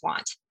of us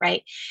want,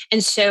 right?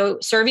 And so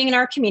serving in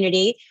our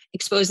community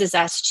exposes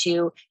us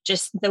to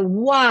just the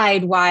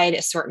wide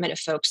assortment of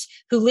folks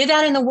who live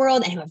out in the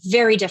world and who have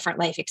very different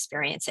life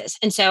experiences.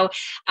 And so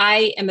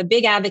I am a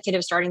big advocate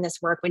of starting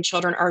this work when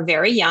children are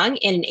very young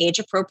in an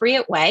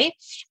age-appropriate way.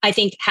 I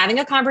think having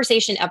a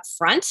conversation up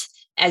front,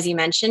 as you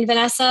mentioned,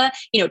 Vanessa,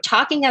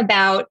 talking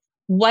about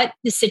what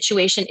the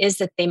situation is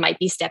that they might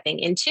be stepping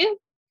into,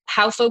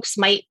 how folks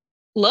might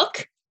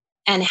look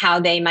and how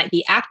they might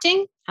be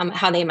acting,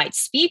 how they might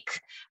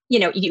speak.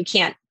 You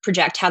can't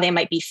project how they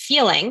might be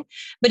feeling.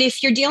 But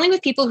if you're dealing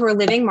with people who are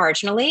living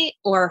marginally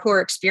or who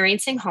are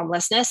experiencing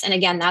homelessness, and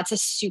again, I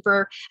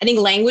think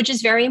language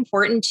is very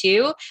important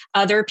too.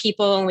 Other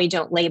people, and we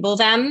don't label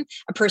them.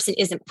 A person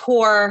isn't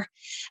poor.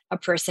 A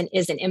person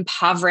isn't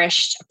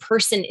impoverished. A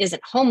person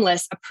isn't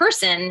homeless. A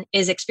person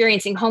is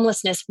experiencing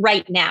homelessness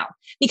right now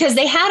because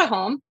they had a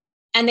home.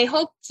 And they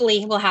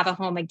hopefully will have a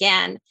home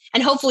again.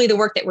 And hopefully the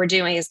work that we're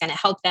doing is going to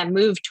help them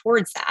move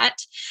towards that,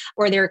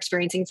 or they're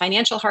experiencing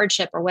financial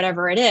hardship or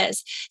whatever it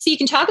is. So you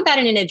can talk about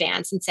it in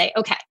advance and say,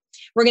 okay,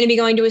 we're going to be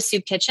going to a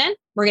soup kitchen.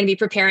 We're going to be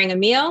preparing a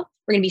meal.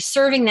 We're going to be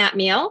serving that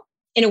meal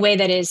in a way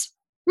that is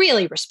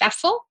really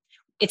respectful.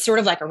 it's sort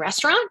of like a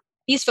restaurant.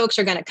 These folks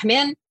are going to come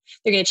in,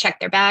 they're going to check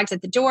their bags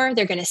at the door,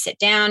 they're going to sit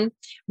down.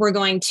 We're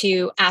going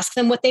to ask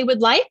them what they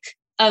would like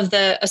of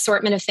the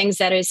assortment of things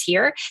that is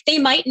here. They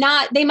might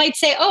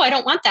say, oh, I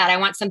don't want that, I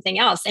want something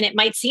else. And it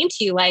might seem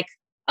to you like,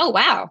 oh,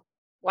 wow,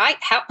 why,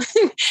 how,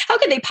 how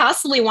could they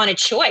possibly want a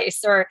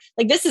choice? Or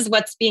like, this is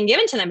what's being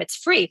given to them, it's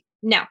free.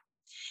 No,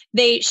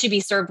 they should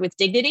be served with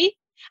dignity.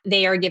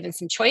 They are given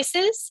some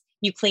choices.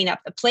 You clean up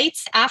the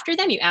plates after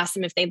them. You ask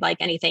them if they'd like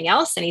anything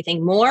else,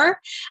 anything more.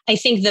 I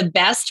think the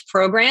best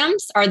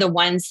programs are the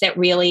ones that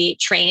really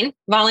train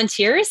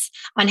volunteers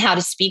on how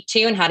to speak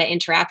to and how to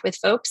interact with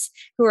folks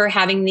who are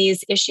having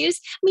these issues.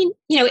 I mean,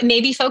 it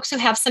may be folks who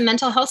have some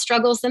mental health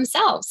struggles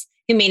themselves,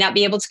 who may not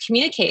be able to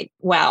communicate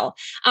well.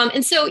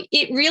 And so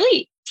it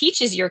really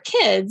teaches your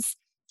kids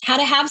how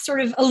to have sort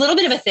of a little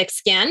bit of a thick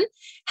skin,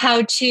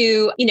 how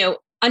to,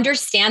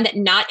 understand that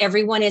not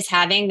everyone is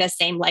having the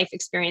same life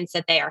experience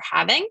that they are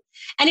having.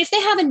 And if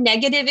they have a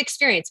negative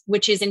experience,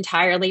 which is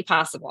entirely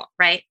possible,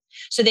 right?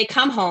 So they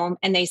come home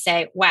and they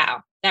say,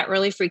 wow, that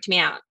really freaked me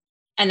out.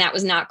 And that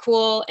was not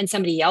cool. And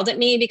somebody yelled at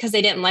me because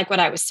they didn't like what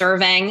I was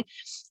serving.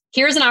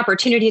 Here's an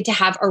opportunity to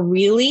have a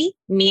really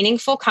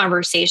meaningful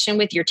conversation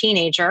with your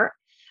teenager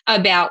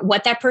about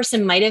what that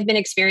person might have been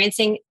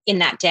experiencing in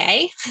that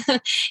day,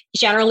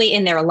 generally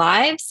in their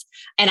lives.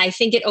 And I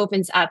think it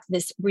opens up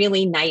this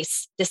really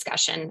nice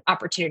discussion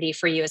opportunity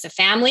for you as a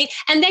family.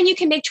 And then you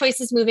can make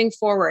choices moving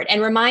forward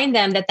and remind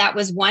them that that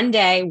was one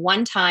day,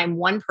 one time,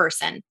 one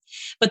person,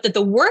 but that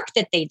the work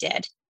that they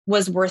did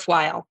was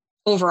worthwhile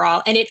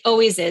overall. And it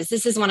always is.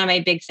 This is one of my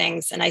big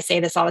things. And I say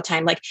this all the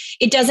time, like,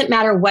 it doesn't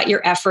matter what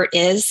your effort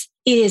is,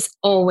 it is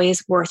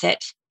always worth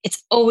it.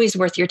 It's always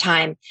worth your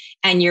time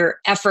and your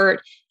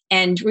effort.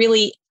 And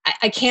really,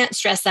 I can't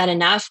stress that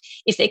enough.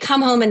 If they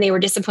come home and they were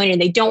disappointed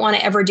and they don't want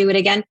to ever do it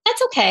again,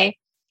 that's okay.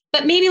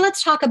 But maybe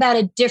let's talk about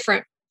a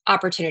different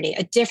opportunity,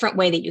 a different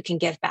way that you can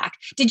give back.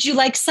 Did you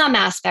like some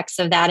aspects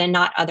of that and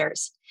not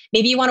others?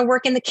 Maybe you want to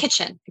work in the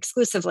kitchen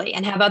exclusively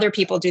and have other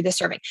people do the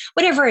serving,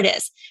 whatever it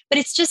is. But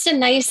it's just a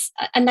nice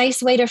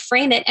way to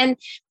frame it. And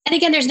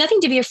again, there's nothing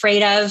to be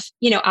afraid of.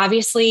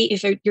 Obviously,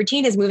 if your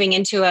teen is moving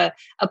into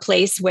a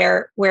place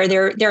where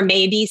there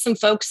may be some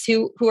folks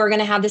who are going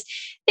to have this,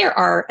 there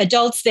are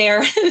adults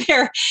there.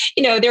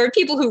 there are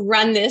people who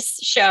run this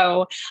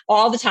show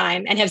all the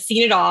time and have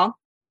seen it all.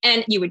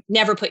 And you would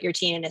never put your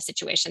teen in a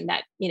situation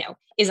that,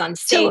 is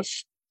unsafe.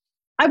 So,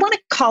 I want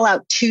to call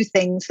out two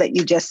things that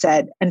you just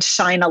said and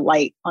shine a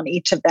light on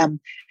each of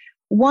them.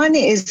 One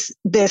is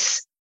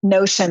this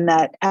notion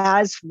that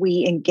as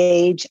we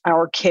engage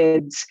our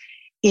kids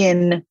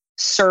in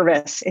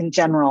service in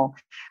general,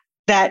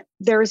 that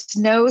there's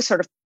no sort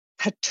of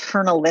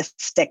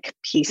paternalistic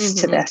piece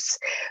to this.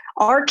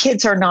 Our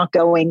kids are not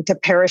going to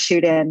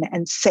parachute in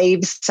and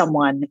save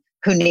someone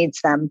who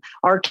needs them.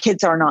 Our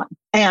kids are not,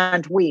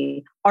 and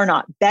we are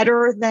not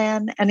better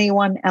than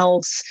anyone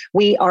else.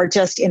 We are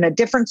just in a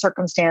different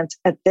circumstance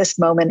at this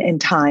moment in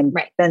time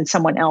than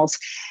someone else.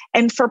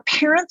 And for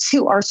parents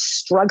who are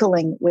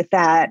struggling with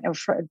that, and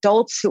for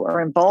adults who are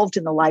involved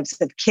in the lives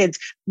of kids,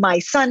 my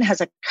son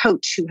has a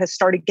coach who has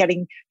started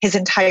getting his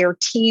entire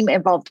team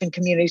involved in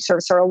community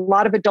service. There are a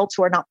lot of adults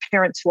who are not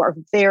parents who are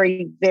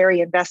very, very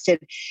invested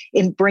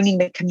in bringing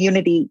the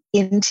community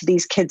into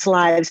these kids'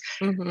 lives.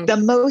 The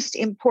most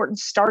important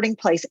starting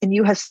place, and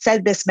you have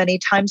said this many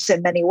times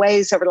in many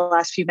ways over the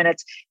last few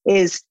minutes,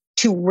 is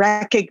to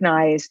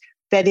recognize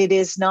that it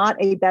is not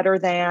a better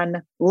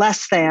than,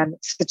 less than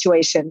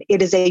situation.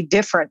 It is a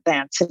different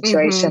than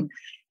situation.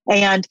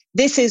 And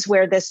this is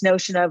where this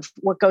notion of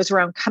what goes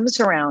around comes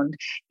around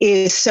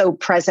is so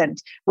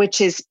present, which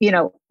is,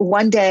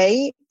 one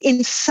day,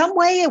 in some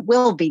way, it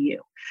will be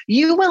you.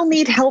 You will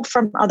need help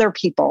from other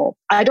people.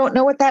 I don't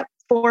know what that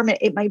form.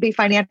 It may be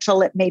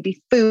financial, it may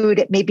be food,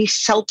 it may be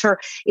shelter,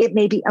 it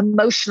may be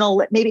emotional,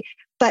 it may be,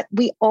 but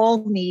we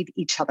all need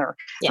each other.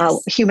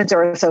 Yes. Humans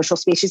are a social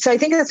species. So I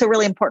think that's a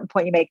really important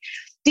point you make.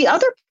 The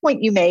other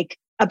point you make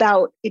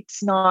about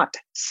it's not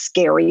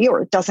scary,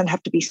 or it doesn't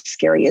have to be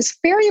scary, is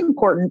very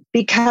important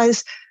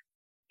because,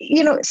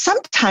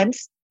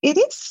 sometimes it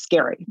is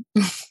scary,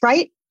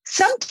 right?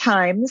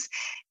 Sometimes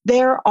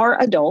there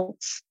are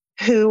adults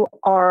who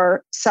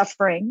are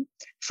suffering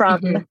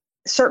from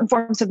certain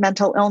forms of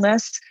mental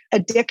illness,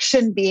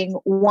 addiction being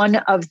one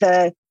of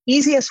the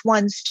easiest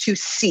ones to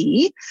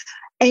see.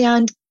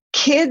 And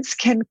kids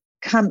can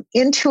come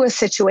into a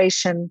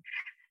situation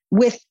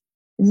with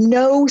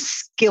no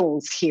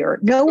skills here,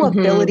 no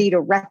ability to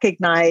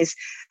recognize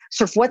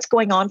sort of what's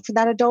going on for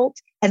that adult,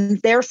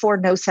 and therefore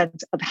no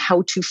sense of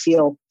how to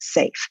feel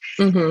safe.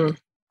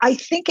 I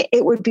think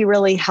it would be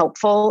really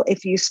helpful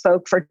if you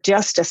spoke for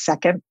just a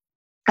second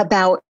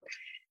about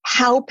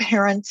how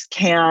parents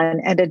can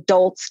and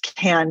adults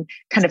can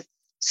kind of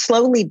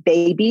slowly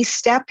baby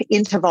step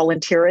into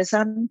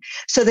volunteerism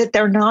so that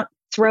they're not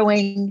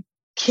throwing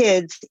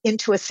kids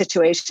into a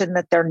situation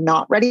that they're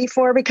not ready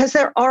for, because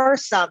there are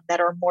some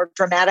that are more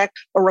dramatic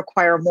or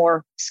require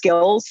more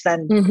skills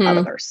than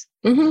others.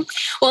 Mm-hmm.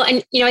 Well,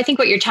 and I think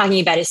what you're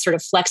talking about is sort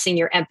of flexing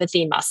your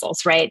empathy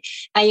muscles, right?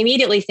 I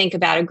immediately think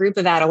about a group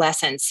of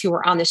adolescents who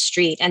are on the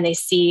street and they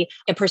see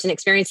a person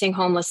experiencing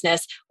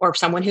homelessness or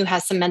someone who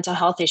has some mental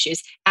health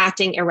issues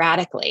acting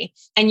erratically.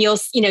 And you'll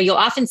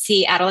often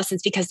see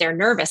adolescents, because they're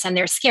nervous and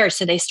they're scared,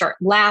 so they start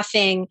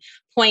laughing,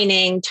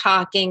 pointing,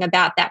 talking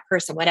about that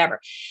person, whatever.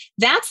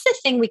 That's the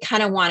thing we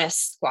kind of want to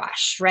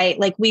squash, right?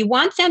 Like, we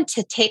want them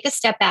to take a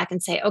step back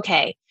and say,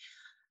 okay,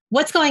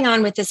 what's going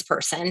on with this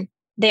person?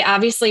 They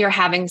obviously are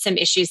having some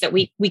issues that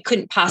we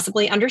couldn't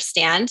possibly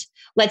understand.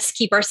 Let's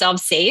keep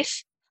ourselves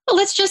safe. But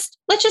let's just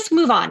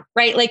move on,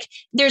 right? Like,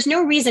 there's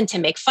no reason to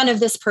make fun of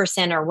this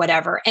person or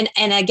whatever. And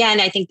again,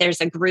 I think there's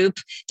a group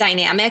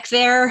dynamic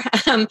there.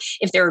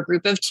 If they're a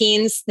group of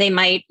teens, they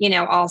might,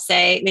 all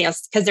say,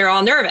 because they're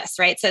all nervous,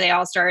 right? So they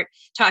all start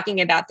talking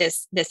about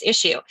this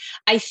issue.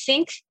 I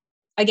think,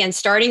 again,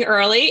 starting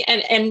early,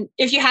 and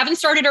if you haven't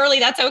started early,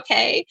 that's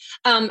okay.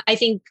 I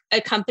think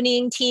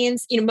accompanying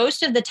teens,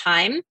 most of the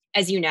time,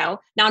 as you know,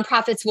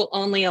 nonprofits will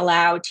only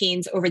allow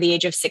teens over the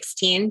age of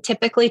 16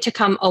 typically to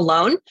come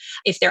alone.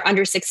 If they're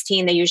under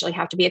 16, they usually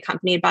have to be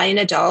accompanied by an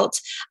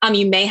adult.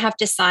 You may have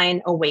to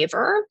sign a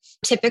waiver.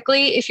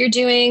 Typically, if you're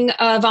doing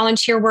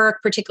volunteer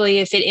work, particularly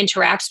if it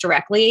interacts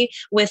directly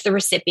with the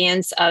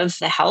recipients of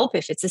the help,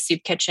 if it's a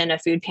soup kitchen, a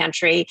food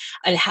pantry,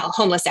 a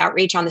homeless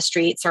outreach on the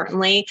street,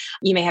 certainly,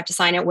 you may have to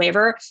sign a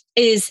waiver.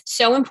 It is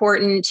so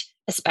important,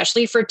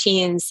 especially for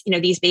teens.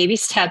 These baby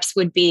steps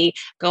would be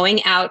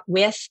going out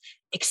with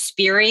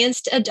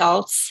experienced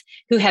adults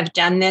who have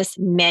done this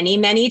many,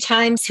 many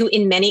times, who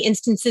in many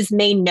instances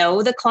may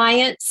know the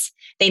clients,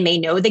 they may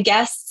know the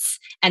guests,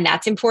 and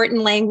that's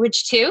important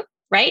language too,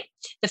 right?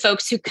 The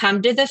folks who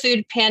come to the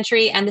food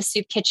pantry and the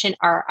soup kitchen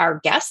are our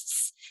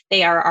guests.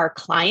 They are our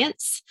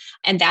clients.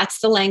 And that's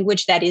the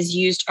language that is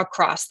used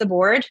across the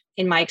board,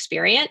 in my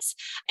experience.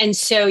 And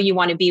so you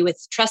want to be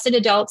with trusted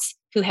adults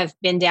who have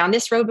been down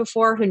this road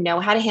before, who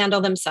know how to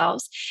handle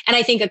themselves. And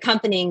I think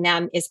accompanying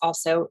them is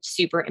also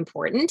super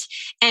important.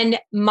 And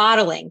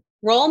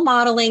role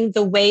modeling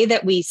the way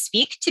that we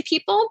speak to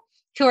people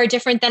who are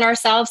different than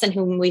ourselves and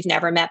whom we've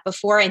never met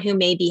before and who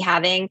may be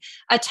having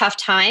a tough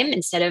time,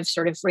 instead of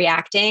sort of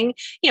reacting,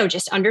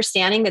 just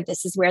understanding that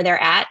this is where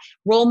they're at.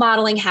 Role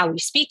modeling how we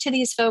speak to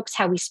these folks,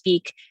 how we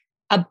speak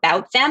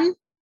about them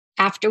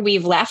after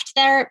we've left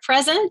their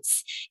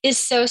presence is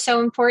so,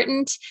 so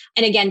important.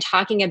 And again,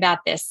 talking about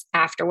this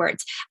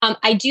afterwards.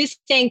 I do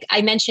think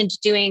I mentioned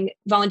doing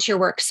volunteer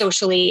work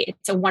socially.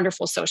 It's a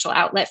wonderful social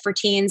outlet for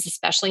teens,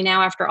 especially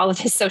now after all of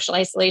this social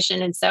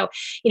isolation. And so,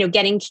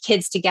 getting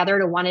kids together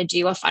to want to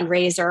do a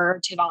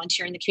fundraiser, to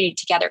volunteer in the community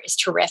together is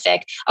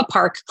terrific. A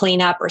park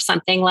cleanup or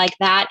something like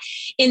that.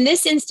 In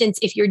this instance,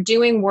 if you're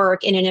doing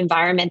work in an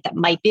environment that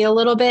might be a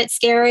little bit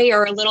scary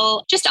or a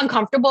little just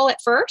uncomfortable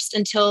at first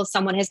until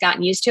someone has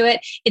gotten used to it,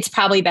 it's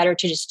probably better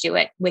to just do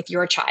it with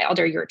your child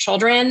or your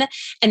children,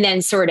 and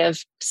then sort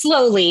of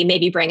slowly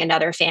maybe bring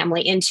another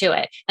family into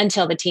it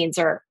until the teens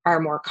are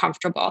more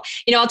comfortable.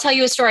 I'll tell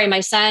you a story.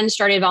 My son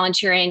started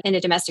volunteering in a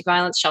domestic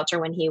violence shelter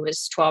when he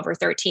was 12 or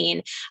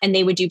 13, and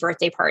they would do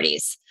birthday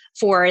parties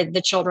for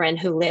the children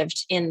who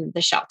lived in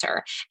the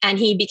shelter. And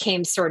he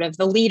became sort of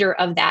the leader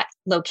of that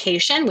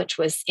location, which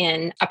was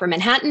in Upper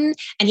Manhattan.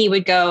 And he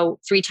would go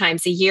 3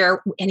 times a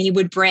year, and he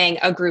would bring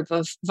a group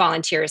of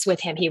volunteers with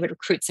him. He would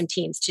recruit some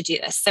teams to do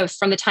this. So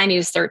from the time he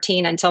was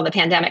 13 until the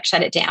pandemic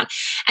shut it down.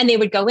 And they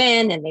would go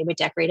in and they would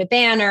decorate a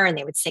banner and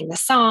they would sing the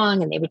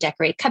song and they would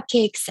decorate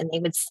cupcakes and they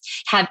would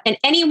have, and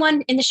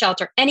anyone in the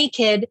shelter, any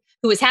kid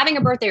who was having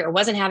a birthday or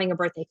wasn't having a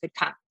birthday could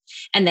come.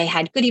 And they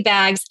had goodie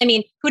bags. I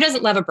mean, who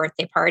doesn't love a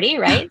birthday party,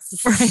 right?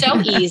 It's so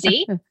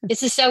easy.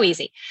 This is so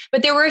easy.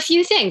 But there were a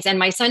few things, and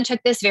my son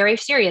took this very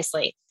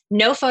seriously.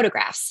 No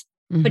photographs.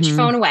 Put your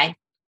phone away.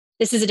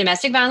 This is a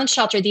domestic violence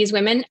shelter. These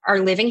women are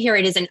living here.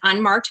 It is an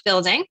unmarked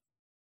building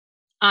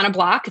on a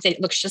block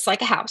that looks just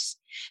like a house.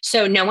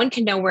 So no one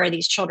can know where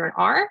these children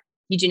are.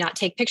 You do not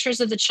take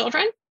pictures of the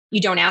children. You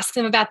don't ask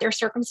them about their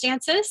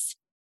circumstances,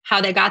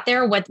 how they got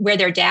there, where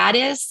their dad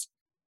is.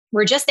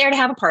 We're just there to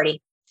have a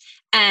party.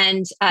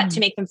 And to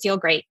make them feel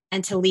great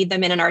and to lead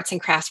them in an arts and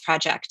crafts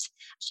project.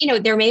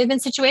 There may have been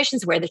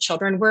situations where the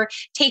children were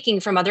taking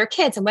from other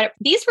kids and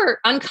these were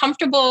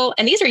uncomfortable.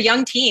 And these are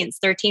young teens,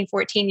 13,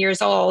 14 years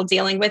old,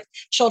 dealing with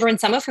children,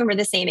 some of whom are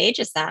the same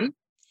age as them,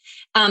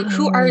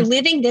 who are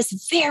living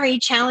this very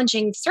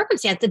challenging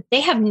circumstance that they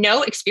have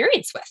no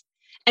experience with.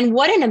 And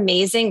what an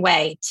amazing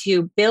way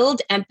to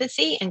build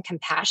empathy and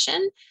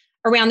compassion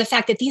around the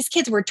fact that these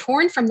kids were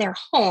torn from their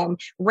home,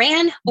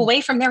 ran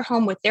away from their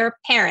home with their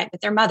parent, with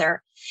their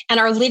mother, and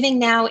are living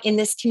now in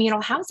this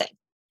communal housing.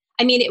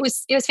 I mean, it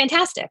was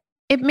fantastic.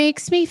 It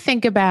makes me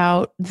think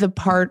about the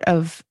part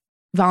of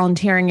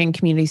volunteering and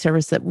community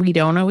service that we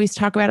don't always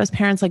talk about as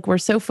parents. Like, we're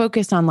so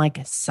focused on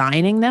like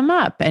signing them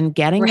up and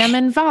getting them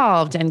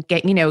involved and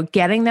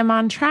getting them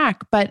on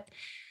track. But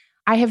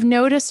I have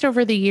noticed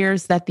over the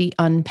years that the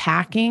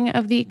unpacking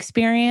of the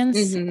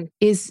experience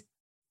is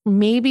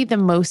maybe the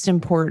most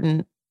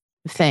important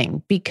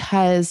thing,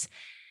 because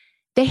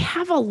they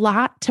have a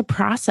lot to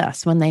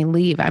process when they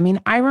leave. I mean,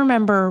 I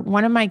remember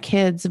one of my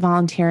kids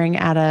volunteering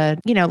at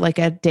like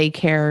a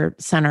daycare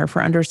center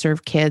for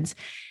underserved kids.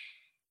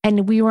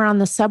 And we were on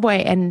the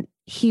subway and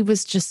he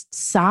was just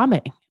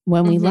sobbing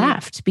when we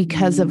left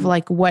because of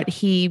like what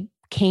he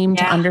came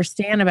to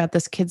understand about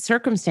this kid's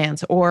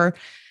circumstance. Or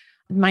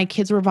my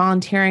kids were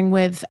volunteering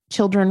with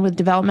children with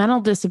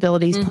developmental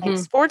disabilities, playing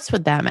sports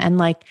with them. And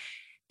like,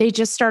 they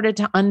just started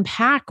to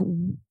unpack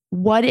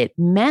what it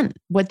meant,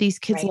 what these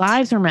kids'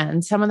 lives were meant.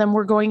 And some of them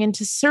were going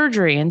into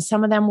surgery and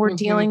some of them were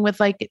dealing with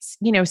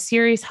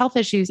serious health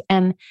issues,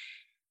 and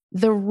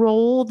the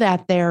role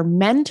that their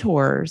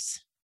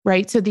mentors,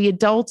 right? So the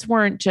adults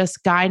weren't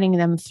just guiding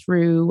them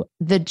through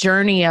the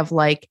journey of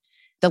like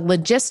the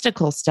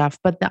logistical stuff,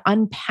 but the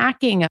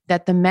unpacking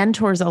that the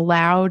mentors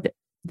allowed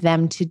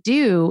them to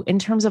do in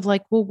terms of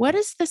like, well, what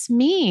does this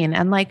mean?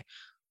 And like,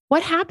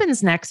 what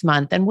happens next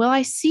month? And will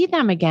I see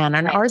them again?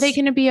 And are they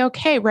going to be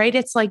okay? Right.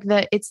 It's like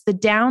it's the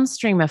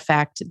downstream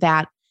effect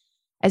that,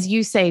 as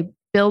you say,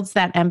 builds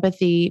that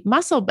empathy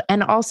muscle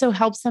and also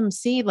helps them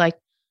see like,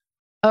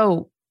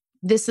 oh,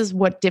 this is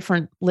what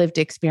different lived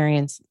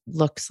experience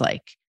looks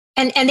like.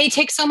 And they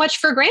take so much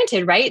for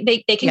granted, right? They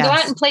can go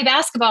out and play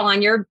basketball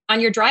on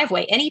your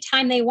driveway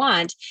anytime they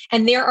want.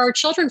 And there are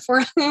children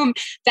for whom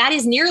that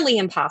is nearly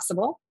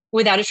impossible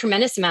without a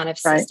tremendous amount of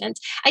assistance.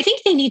 I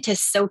think they need to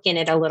soak in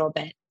it a little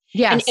bit.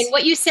 Yes. And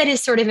what you said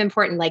is sort of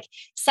important, like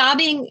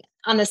sobbing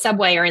on the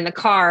subway or in the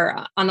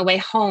car on the way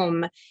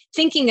home,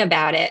 thinking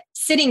about it,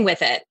 sitting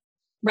with it,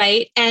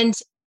 right? And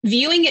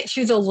viewing it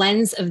through the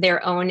lens of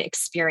their own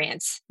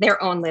experience,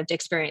 their own lived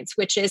experience,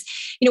 which is,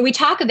 we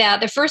talk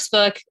about, the first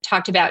book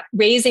talked about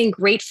raising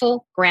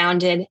grateful,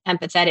 grounded,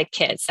 empathetic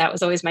kids. That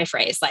was always my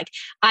phrase. Like,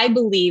 I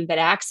believe that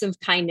acts of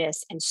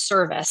kindness and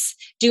service,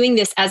 doing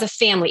this as a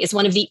family, is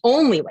one of the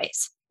only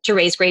ways to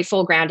raise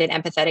grateful, grounded,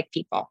 empathetic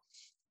people.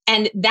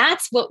 And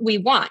that's what we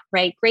want,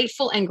 right?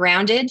 Grateful and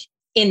grounded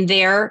in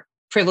their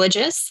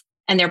privileges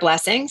and their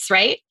blessings,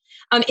 right?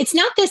 It's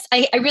not this,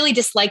 I really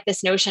dislike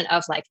this notion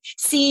of like,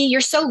 see, you're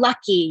so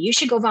lucky. You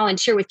should go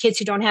volunteer with kids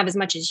who don't have as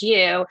much as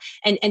you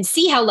and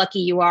see how lucky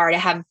you are to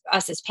have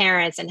us as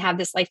parents and have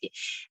this life.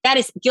 That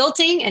is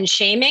guilting and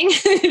shaming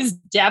is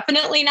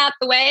definitely not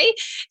the way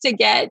to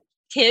get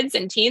kids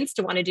and teens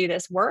to want to do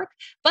this work.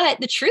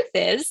 But the truth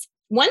is,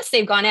 once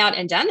they've gone out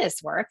and done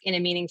this work in a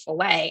meaningful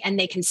way and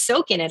they can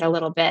soak in it a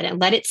little bit and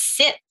let it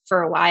sit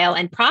for a while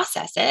and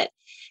process it,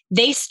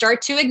 they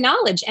start to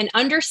acknowledge and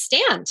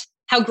understand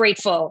how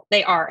grateful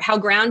they are, how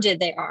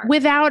grounded they are.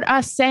 Without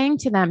us saying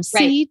to them,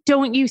 see,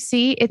 don't you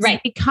see?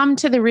 They come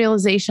to the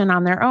realization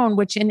on their own,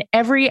 which in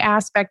every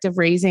aspect of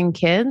raising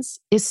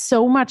kids is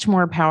so much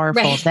more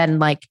powerful than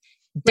like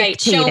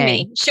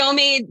dictating. Show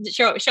me,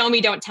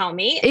 don't tell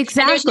me.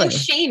 Exactly. And there's no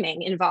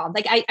shaming involved.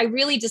 Like I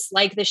really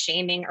dislike the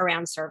shaming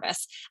around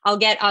service. I'll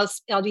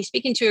be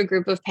speaking to a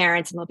group of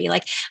parents and they'll be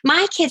like,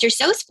 my kids are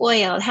so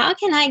spoiled. How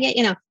can I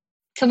get,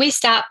 can we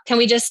stop? Can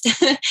we just,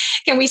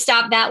 can we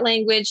stop that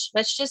language?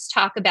 Let's just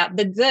talk about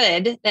the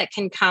good that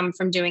can come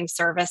from doing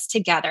service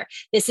together.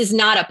 This is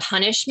not a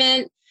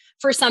punishment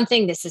for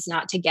something. This is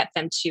not to get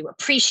them to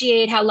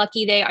appreciate how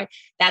lucky they are.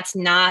 That's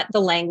not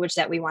the language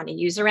that we want to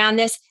use around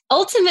this.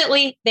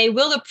 Ultimately, they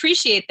will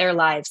appreciate their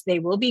lives. They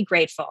will be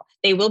grateful.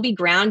 They will be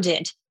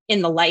grounded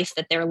in the life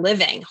that they're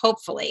living.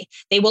 Hopefully,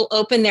 they will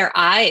open their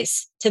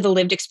eyes to the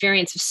lived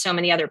experience of so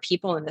many other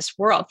people in this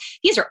world.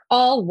 These are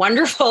all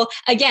wonderful,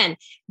 again,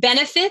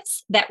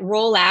 benefits that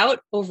roll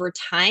out over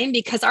time,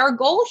 because our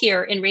goal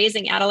here in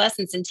raising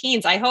adolescents and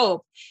teens, I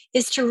hope,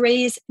 is to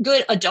raise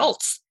good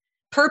adults,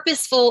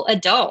 purposeful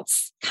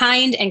adults,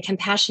 kind and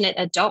compassionate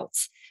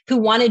adults who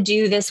want to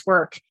do this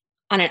work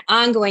on an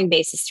ongoing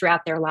basis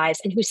throughout their lives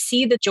and who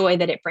see the joy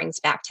that it brings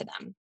back to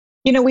them.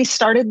 We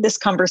started this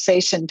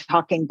conversation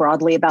talking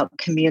broadly about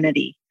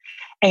community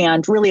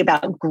and really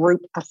about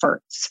group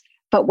efforts.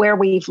 But where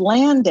we've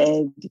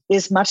landed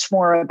is much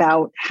more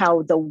about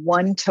how the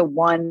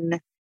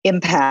one-to-one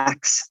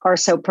impacts are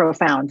so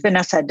profound.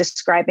 Vanessa,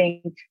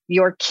 describing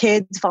your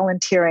kids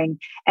volunteering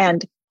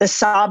and the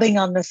sobbing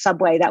on the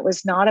subway, that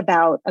was not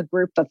about a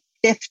group of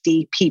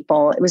 50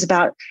 people. It was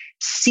about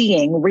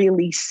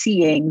really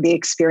seeing the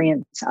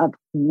experience of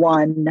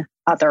one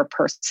other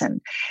person.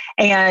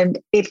 And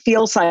it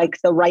feels like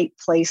the right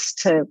place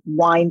to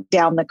wind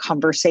down the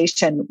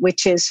conversation,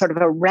 which is sort of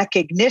a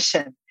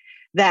recognition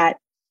that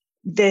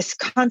this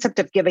concept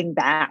of giving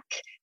back,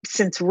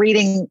 since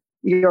reading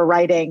your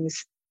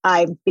writings,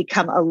 I've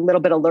become a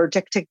little bit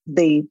allergic to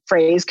the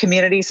phrase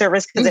community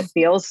service because it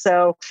feels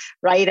so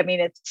right. I mean,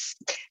 it's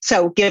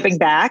so giving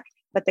back,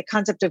 but the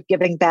concept of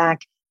giving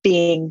back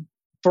being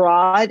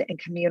broad and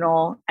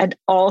communal and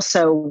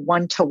also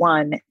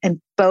one-to-one, and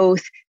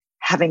both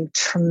having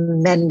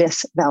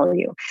tremendous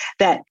value.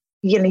 That,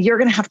 you're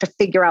going to have to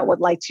figure out what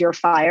lights your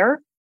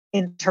fire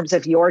in terms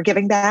of your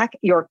giving back.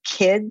 Your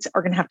kids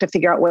are going to have to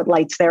figure out what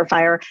lights their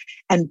fire,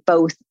 and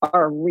both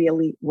are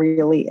really,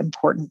 really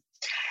important.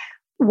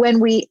 When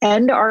we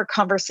end our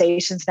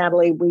conversations,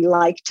 Natalie, we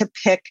like to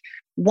pick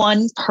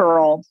one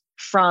pearl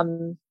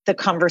from the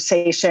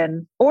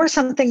conversation or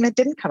something that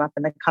didn't come up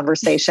in the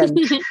conversation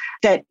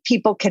that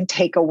people can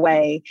take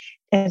away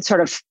and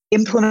sort of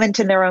implement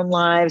in their own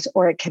lives,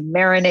 or it can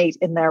marinate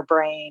in their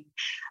brain.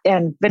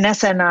 And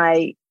Vanessa and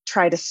I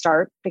try to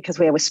start, because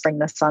we always spring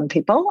this on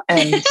people.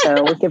 And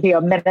so we'll give you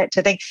a minute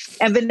to think.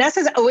 And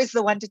Vanessa's always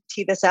the one to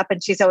tee this up.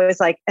 And she's always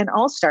like, and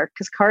I'll start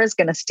because Cara's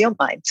going to steal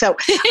mine. So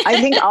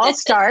I think I'll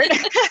start.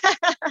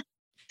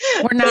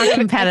 We're not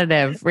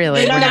competitive,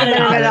 really. Not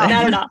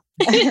at all.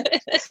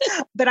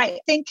 But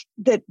I think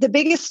that the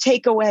biggest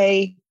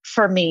takeaway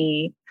for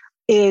me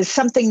is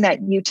something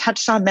that you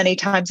touched on many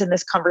times in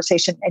this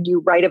conversation and you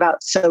write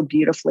about so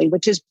beautifully,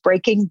 which is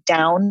breaking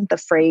down the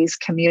phrase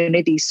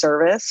community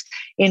service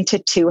into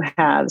two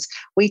halves.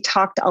 We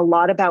talked a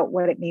lot about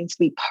what it means to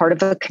be part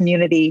of a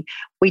community.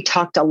 We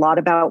talked a lot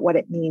about what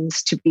it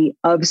means to be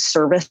of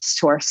service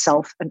to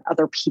ourselves and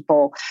other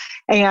people.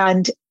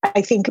 And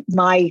I think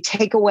my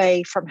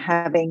takeaway from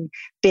having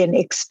been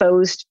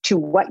exposed to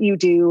what you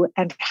do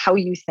and how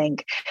you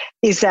think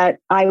is that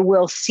I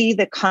will see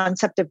the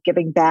concept of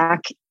giving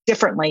back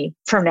differently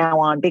from now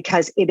on,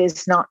 because it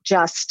is not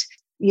just,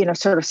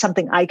 sort of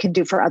something I can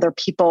do for other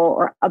people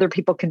or other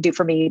people can do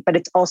for me, but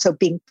it's also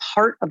being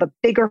part of a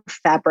bigger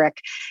fabric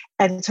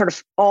and sort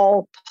of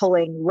all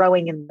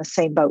rowing in the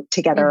same boat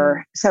together.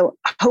 Mm-hmm. So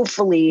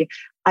hopefully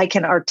I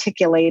can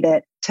articulate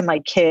it to my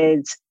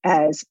kids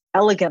as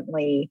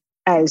elegantly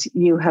as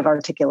you have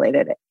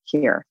articulated it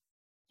here.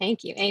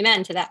 Thank you.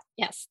 Amen to that.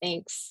 Yes.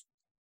 Thanks.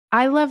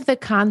 I love the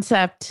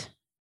concept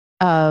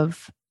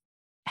of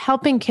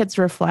helping kids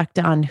reflect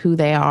on who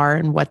they are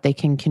and what they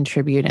can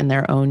contribute in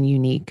their own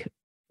unique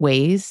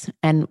ways,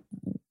 and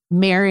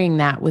marrying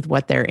that with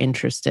what they're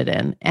interested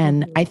in.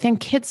 And I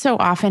think kids so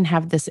often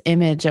have this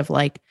image of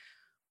like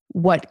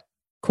what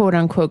quote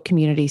unquote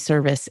community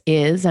service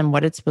is and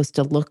what it's supposed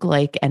to look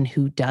like and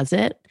who does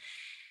it.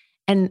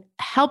 And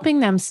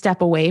helping them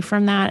step away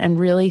from that and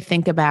really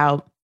think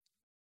about,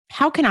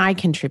 how can I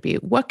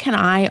contribute? What can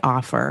I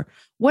offer?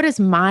 What is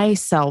my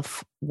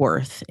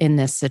self-worth in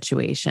this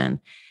situation?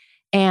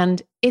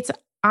 And it's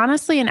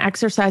honestly an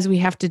exercise we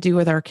have to do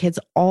with our kids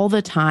all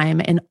the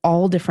time in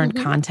all different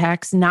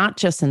contexts, not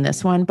just in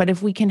this one. But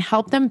if we can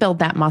help them build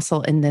that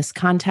muscle in this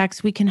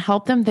context, we can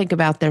help them think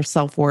about their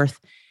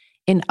self-worth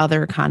in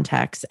other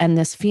contexts. And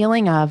this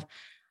feeling of,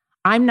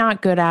 I'm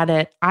not good at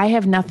it. I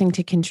have nothing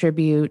to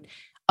contribute.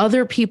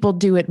 Other people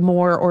do it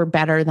more or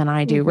better than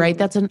I do, right?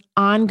 That's an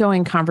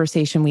ongoing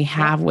conversation we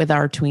have with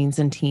our tweens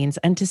and teens.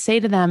 And to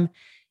say to them,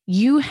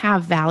 you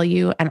have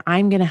value, and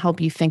I'm going to help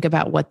you think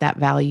about what that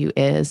value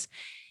is.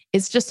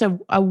 It's just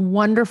a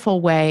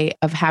wonderful way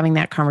of having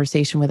that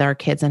conversation with our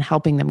kids and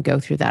helping them go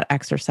through that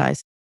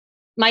exercise.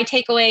 My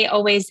takeaway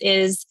always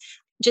is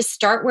just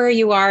start where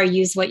you are,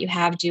 use what you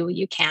have, do what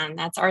you can.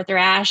 That's Arthur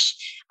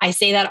Ashe. I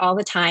say that all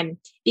the time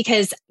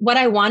because what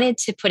I wanted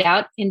to put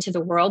out into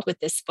the world with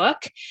this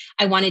book,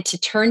 I wanted to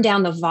turn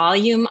down the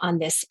volume on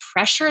this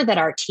pressure that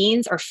our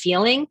teens are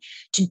feeling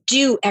to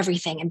do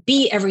everything and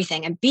be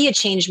a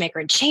change maker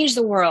and change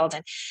the world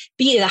and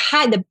be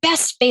the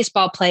best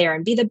baseball player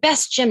and be the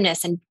best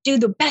gymnast and do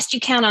the best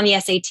you can on the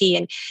SAT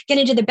and get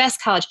into the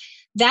best college.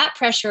 That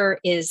pressure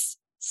is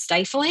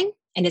stifling.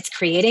 And it's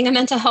creating a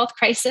mental health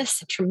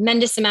crisis, a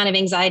tremendous amount of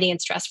anxiety and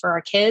stress for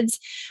our kids.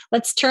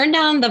 Let's turn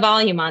down the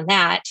volume on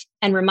that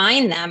and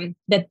remind them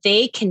that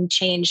they can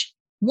change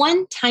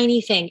one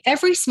tiny thing.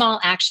 Every small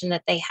action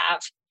that they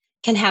have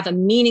can have a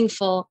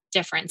meaningful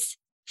difference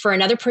for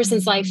another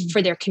person's life,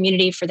 for their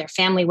community, for their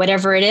family,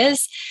 whatever it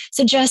is.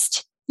 So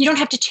you don't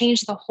have to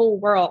change the whole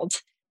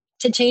world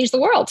to change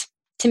the world,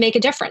 to make a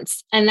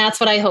difference. And that's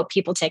what I hope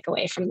people take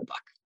away from the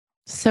book.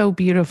 So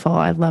beautiful.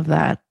 I love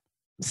that.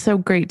 So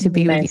great to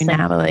be with you,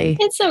 Natalie.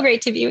 It's so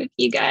great to be with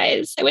you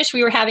guys. I wish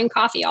we were having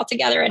coffee all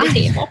together at a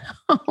table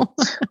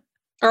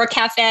or a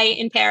cafe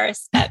in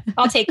Paris, but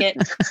I'll take it.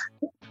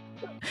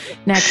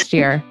 Next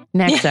year,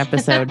 next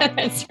episode.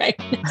 That's right.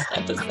 Next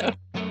episode.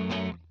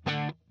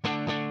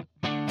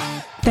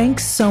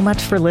 Thanks so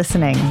much for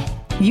listening.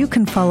 You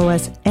can follow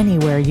us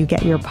anywhere you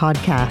get your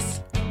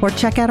podcasts or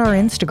check out our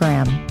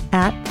Instagram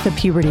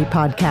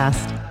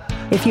 @thepubertypodcast.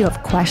 If you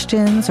have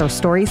questions or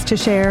stories to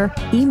share,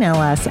 email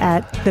us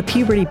at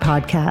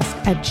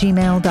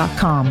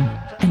thepubertypodcast@gmail.com.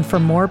 And for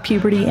more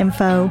puberty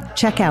info,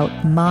 check out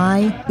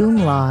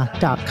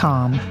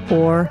myumla.com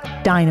or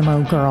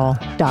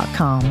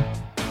dynamogirl.com.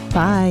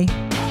 Bye.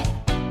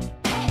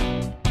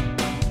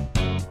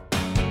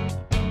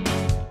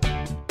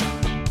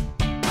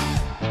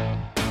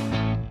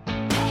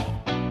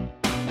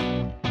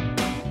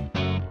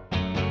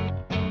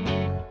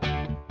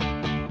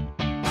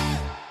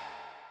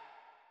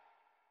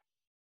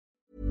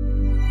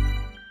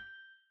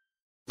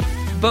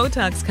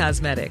 Botox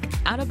Cosmetic,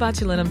 out of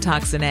botulinum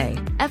toxin A,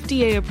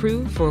 FDA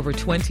approved for over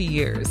 20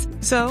 years.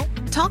 So,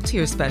 talk to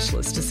your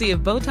specialist to see if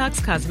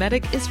Botox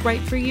Cosmetic is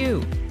right for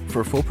you.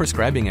 For full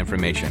prescribing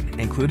information,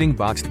 including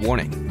boxed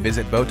warning,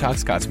 visit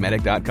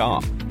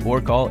BotoxCosmetic.com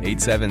or call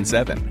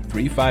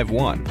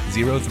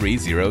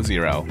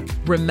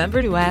 877-351-0300.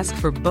 Remember to ask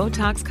for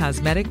Botox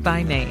Cosmetic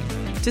by name.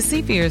 To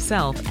see for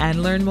yourself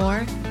and learn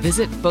more,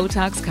 visit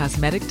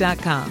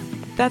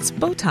BotoxCosmetic.com. That's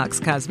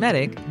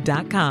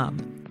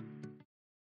BotoxCosmetic.com.